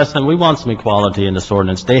 Chairman Weston, we want some equality in this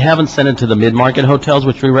ordinance. They haven't sent it to the mid-market hotels,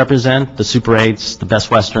 which we represent, the Super 8s, the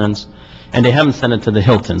Best Westerns, and they haven't sent it to the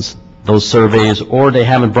Hiltons, those surveys, or they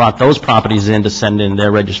haven't brought those properties in to send in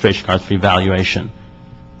their registration cards for evaluation.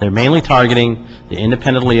 They're mainly targeting the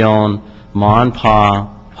independently owned ma and pa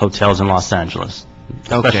hotels in Los Angeles.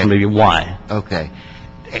 The question may be why. Okay.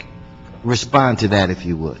 Respond to that if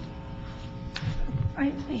you would.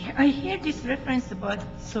 I hear this reference about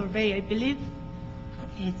survey. I believe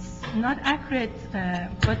it's not accurate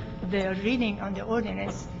what they are reading on the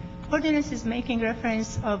ordinance. Ordinance is making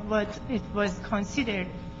reference of what it was considered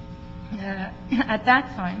at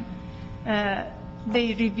that time.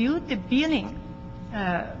 They reviewed the billing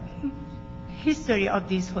history of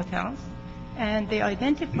these hotels, and they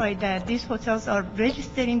identified that these hotels are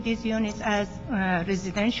registering these units as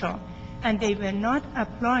residential, and they were not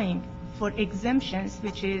applying for exemptions,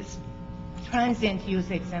 which is transient use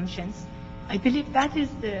exemptions. I believe that is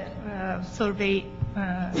the survey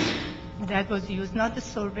that was used, not the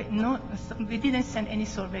survey. No, we didn't send any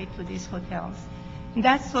survey to these hotels.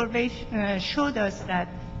 That survey showed us that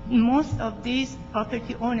most of these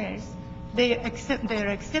property owners, they are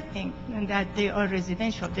accepting that they are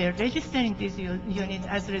residential. They are registering these units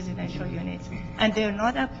as residential units, and they are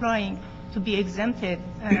not applying to be exempted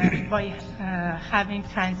by having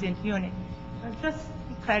transient unit. Just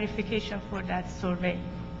clarification for that survey.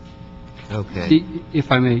 Okay.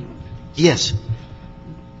 If I may, Yes.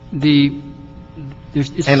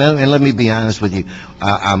 there's And let me be honest with you,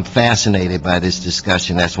 I'm fascinated by this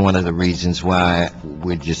discussion. That's one of the reasons why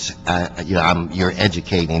we're just, you're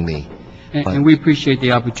educating me. And we appreciate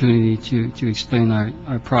the opportunity to explain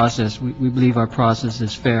our process. We believe our process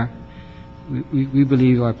is fair. We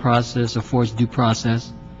believe our process affords due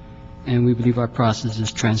process, and we believe our process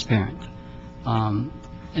is transparent.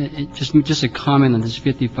 Just a comment on this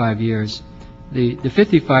 55 years. The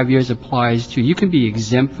 55 years applies to, you can be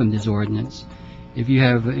exempt from this ordinance if you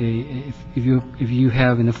have an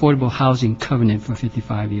affordable housing covenant for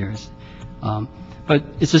 55 years. But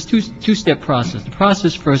it's a two-step process. The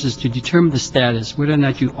process first is to determine the status, whether or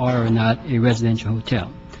not you are or not a residential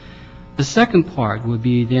hotel. The second part would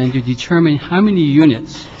be then to determine how many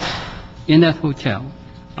units in that hotel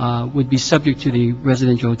would be subject to the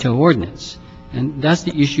residential hotel ordinance. And that's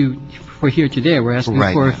the issue for here today. We're asking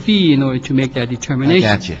for a fee in order to make that determination.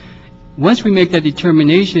 I got you. Once we make that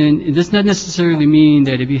determination, it does not necessarily mean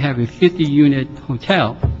that if you have a 50-unit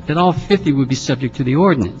hotel, that all 50 would be subject to the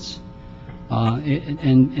ordinance.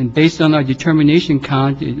 And based on our determination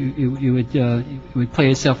count, it would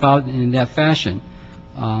play itself out in that fashion.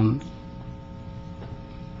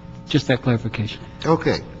 Just that clarification.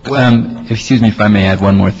 Okay. Excuse me if I may add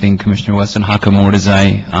one more thing, Commissioner Weston. Hakim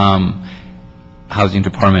Mordezai, Housing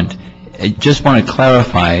Department. I just want to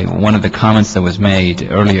clarify, one of the comments that was made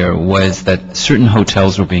earlier was that certain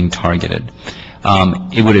hotels were being targeted.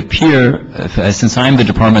 It would appear, since I am the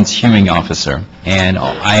department's hearing officer, and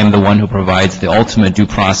I am the one who provides the ultimate due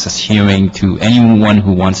process hearing to anyone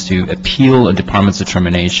who wants to appeal a department's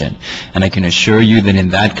determination, and I can assure you that in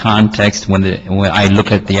that context, when I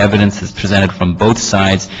look at the evidence that's presented from both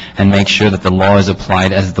sides and make sure that the law is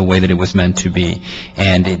applied as the way that it was meant to be,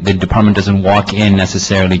 and the department doesn't walk in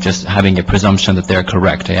necessarily just having a presumption that they're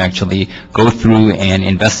correct. I actually go through and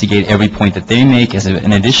investigate every point that they make,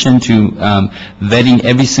 in addition to vetting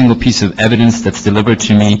every single piece of evidence that's delivered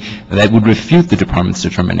to me that would refute the department's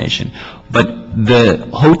determination. But the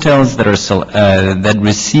hotels that that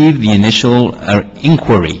receive the initial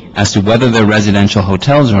inquiry as to whether they're residential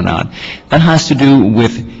hotels or not, that has to do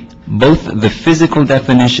with both the physical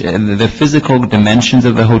definition, the physical dimensions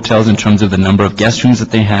of the hotels in terms of the number of guest rooms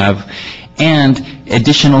that they have, and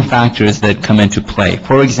additional factors that come into play.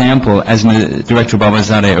 For example, as Director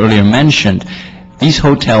Babazadeh earlier mentioned, these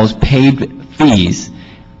hotels paid fees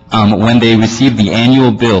when they received the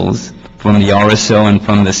annual bills from the RSO and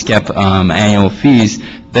from the SCEP annual fees,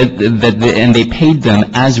 and they paid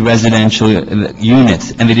them as residential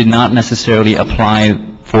units, and they did not necessarily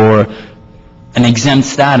apply for an exempt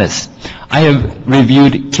status. I have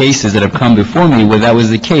reviewed cases that have come before me where that was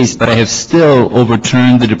the case, but I have still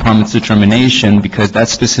overturned the department's determination because that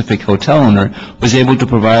specific hotel owner was able to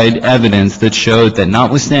provide evidence that showed that,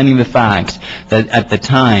 notwithstanding the fact that at the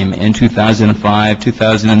time in 2005,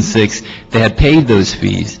 2006, they had paid those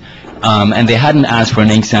fees, and they hadn't asked for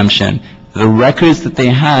an exemption, the records that they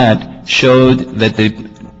had showed that the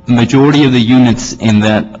majority of the units in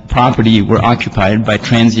that property were occupied by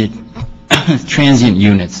transient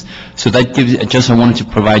units. So that gives, I wanted to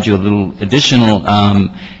provide you a little additional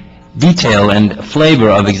detail and flavor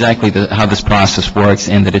of exactly how this process works,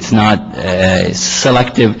 and that it's not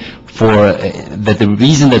selective for, that the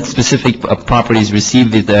reason that specific properties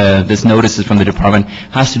receive this notices from the department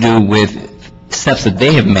has to do with steps that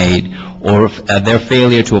they have made or their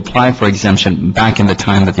failure to apply for exemption back in the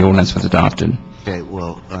time that the ordinance was adopted. Okay,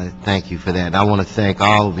 well, thank you for that. I want to thank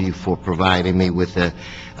all of you for providing me with the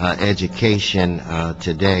education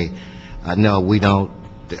today. No, we don't,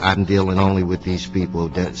 I'm dealing only with these people.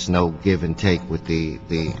 There's no give and take with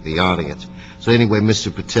the audience. So anyway,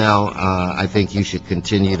 Mr. Patel, I think you should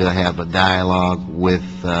continue to have a dialogue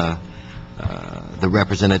with the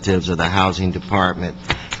representatives of the Housing Department.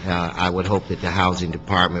 I would hope that the Housing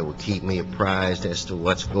Department will keep me apprised as to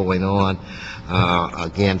what's going on.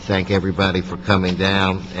 Again, thank everybody for coming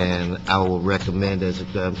down, and I will recommend, as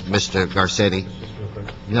Mr. Garcetti.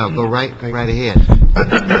 No, go right ahead.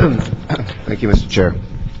 Thank you, Mr. Chair.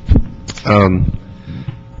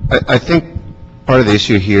 I think part of the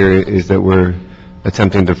issue here is that we're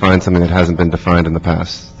attempting to define something that hasn't been defined in the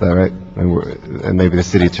past. Is that right? And maybe the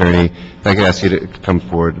city attorney, if I could ask you to come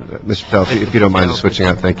forward. Mr. Patel, if you don't mind just switching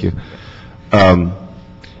out, thank you. I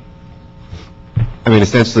mean,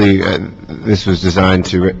 essentially, this was designed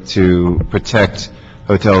to protect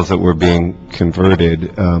hotels that were being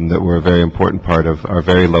converted, that were a very important part of our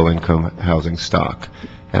very low-income housing stock.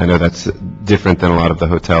 And I know that's different than a lot of the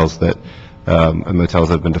hotels that and motels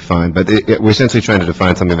that have been defined. But we're essentially trying to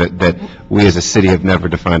define something that we as a city have never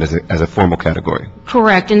defined as a formal category.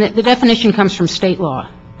 Correct. And the definition comes from state law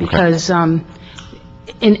because, in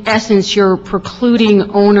essence, you're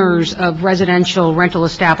precluding owners of residential rental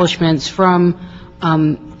establishments from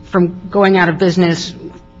going out of business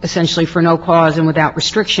essentially for no cause and without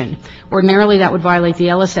restriction. Ordinarily, that would violate the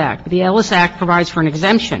Ellis Act. But the Ellis Act provides for an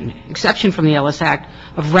exception from the Ellis Act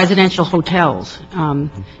of residential hotels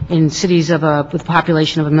in cities with a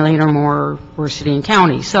population of 1 million or more or city and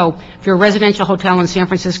county. So if you're a residential hotel in San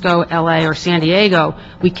Francisco, L.A., or San Diego,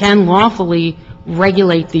 we can lawfully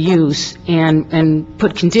regulate the use and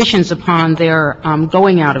put conditions upon their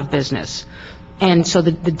going out of business. And so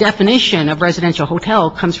the definition of residential hotel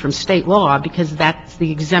comes from state law because that's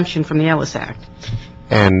the exemption from the Ellis Act.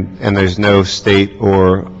 And there's no state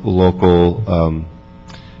or local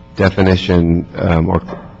definition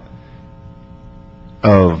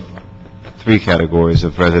of 3 categories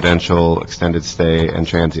of residential, extended stay, and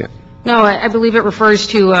transient. No, I believe it refers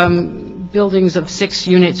to buildings of 6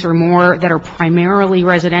 units or more that are primarily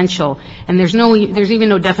residential. And there's even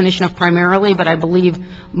no definition of primarily, but I believe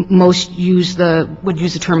most would use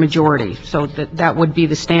the term majority. So that would be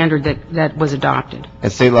the standard that was adopted.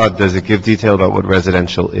 And state law, does it give detail about what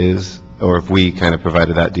residential is? Or if we kind of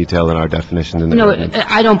provided that detail in our definition? No,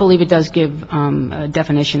 I don't believe it does give a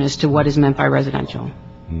definition as to what is meant by residential.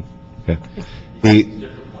 Okay.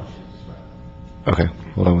 Okay,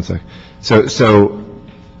 hold on one sec. So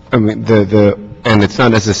I mean, and it's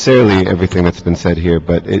not necessarily everything that's been said here,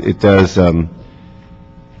 but it does,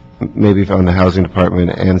 maybe on the Housing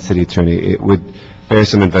Department and City Attorney, it would bear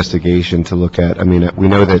some investigation to look at. I mean, we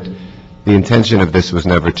know that the intention of this was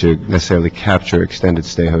never to necessarily capture extended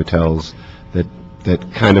stay hotels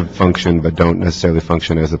that kind of function but don't necessarily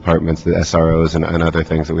function as apartments, the SROs and other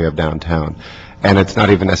things that we have downtown. And it's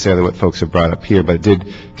not even necessarily what folks have brought up here, but it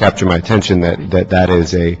did capture my attention that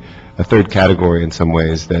is a third category in some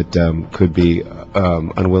ways that could be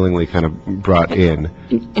unwillingly kind of brought in.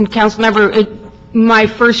 And Councilmember, my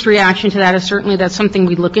first reaction to that is certainly that's something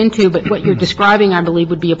we'd look into, but what you're describing, I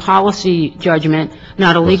believe, would be a policy judgment,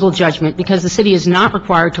 not a legal judgment, because the city is not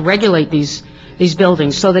required to regulate these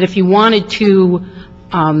buildings. So that if you wanted to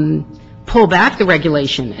pull back the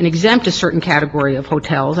regulation and exempt a certain category of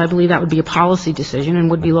hotels, I believe that would be a policy decision and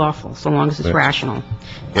would be lawful, so long as it's rational.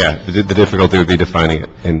 Yeah, the difficulty would be defining it,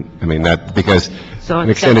 and I mean that because an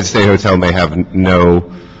extended stay hotel may have no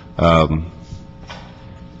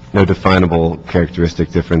definable characteristic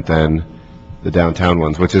different than the downtown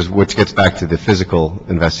ones, which gets back to the physical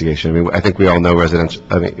investigation. I mean, I think we all know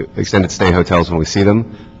extended stay hotels when we see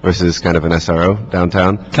them versus kind of an SRO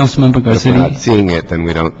downtown. Councilmember Garcetti. If we're not seeing it, then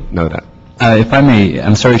we don't know that. If I may,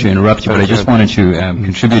 I'm sorry to interrupt you, but I just wanted to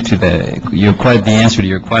contribute to the answer to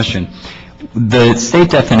your question. The state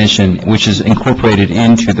definition, which is incorporated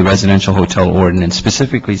into the residential hotel ordinance,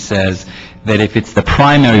 specifically says that if it's the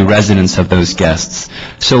primary residence of those guests,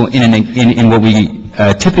 so in what we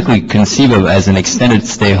typically conceive of as an extended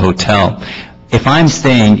stay hotel, if I'm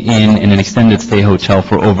staying in an extended stay hotel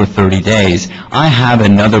for over 30 days, I have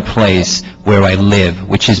another place where I live,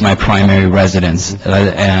 which is my primary residence.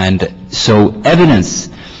 And so evidence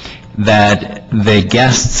that the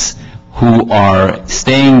guests who are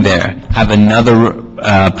staying there have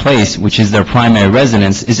another place, which is their primary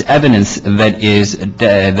residence, is evidence that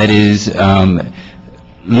is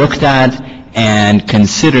looked at and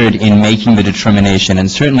considered in making the determination,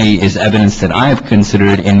 and certainly is evidence that I have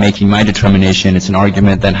considered in making my determination. It's an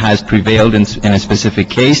argument that has prevailed in a specific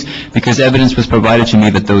case because evidence was provided to me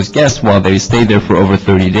that those guests, while they stayed there for over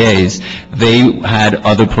 30 days, they had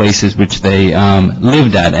other places which they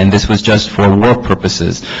lived at, and this was just for work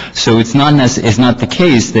purposes. So it's not the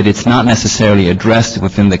case that it's not necessarily addressed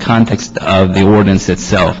within the context of the ordinance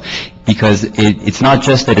itself, because it's not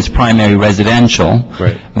just that it's primary residential,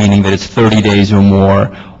 right, meaning that it's 30 days or more,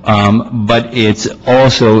 but it's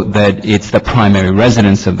also that it's the primary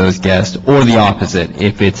residence of those guests, or the opposite.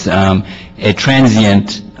 If it's a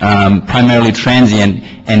transient, primarily transient,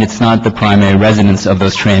 and it's not the primary residence of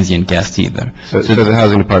those transient guests either. So the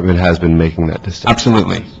housing department has been making that distinction?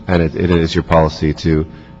 Absolutely. And it is your policy to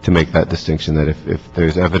make that distinction, that if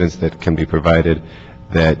there's evidence that can be provided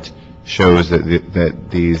that shows that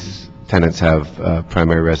these tenants have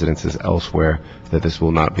primary residences elsewhere, that this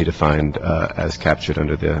will not be defined as captured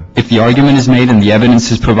under the... If the argument is made and the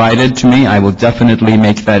evidence is provided to me, I will definitely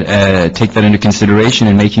make that, take that into consideration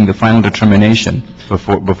in making the final determination.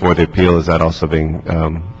 Before the appeal, is that also being,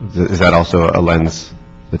 is that also a lens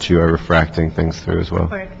that you are refracting things through as well?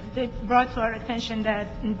 Correct. They brought to our attention that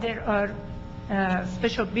there are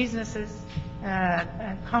special businesses,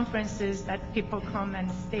 conferences that people come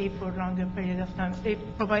and stay for a longer period of time. They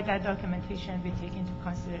provide that documentation we take into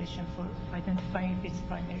consideration for identifying if it's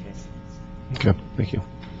primary residence. Okay, thank you.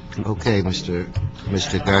 Okay, Mr.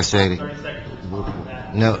 Garcetti.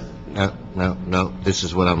 No, this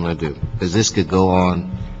is what I'm going to do, because this could go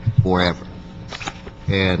on forever,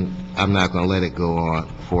 and I'm not going to let it go on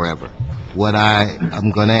forever. What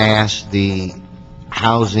I'm going to ask the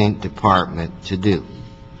housing department to do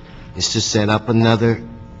is to set up another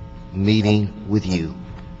meeting with you,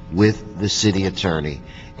 with the city attorney,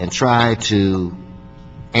 and try to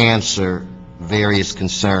answer various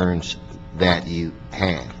concerns that you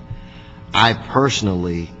have. I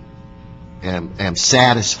personally am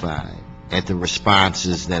satisfied at the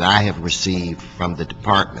responses that I have received from the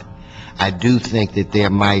department. I do think that there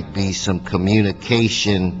might be some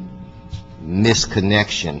communication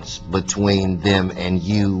misconnections between them and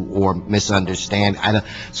you, or misunderstand.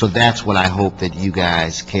 So that's what I hope that you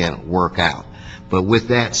guys can work out. But with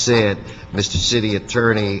that said, Mr. City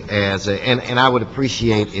Attorney, and I would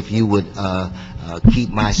appreciate if you would keep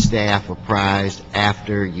my staff apprised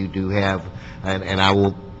after you do have, and I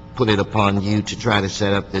will put it upon you to try to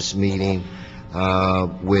set up this meeting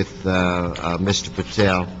with Mr.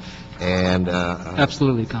 Patel. And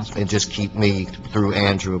Absolutely, Councilman. And just keep me, through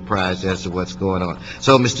Andrew, apprised as to what's going on.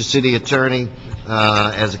 So, Mr. City Attorney,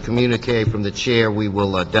 as a communique from the chair, we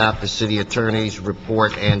will adopt the City Attorney's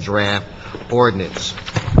report and draft ordinance.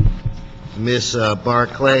 Ms.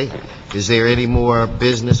 Barclay, is there any more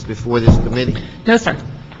business before this committee? No, sir.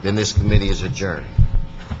 Then this committee is adjourned.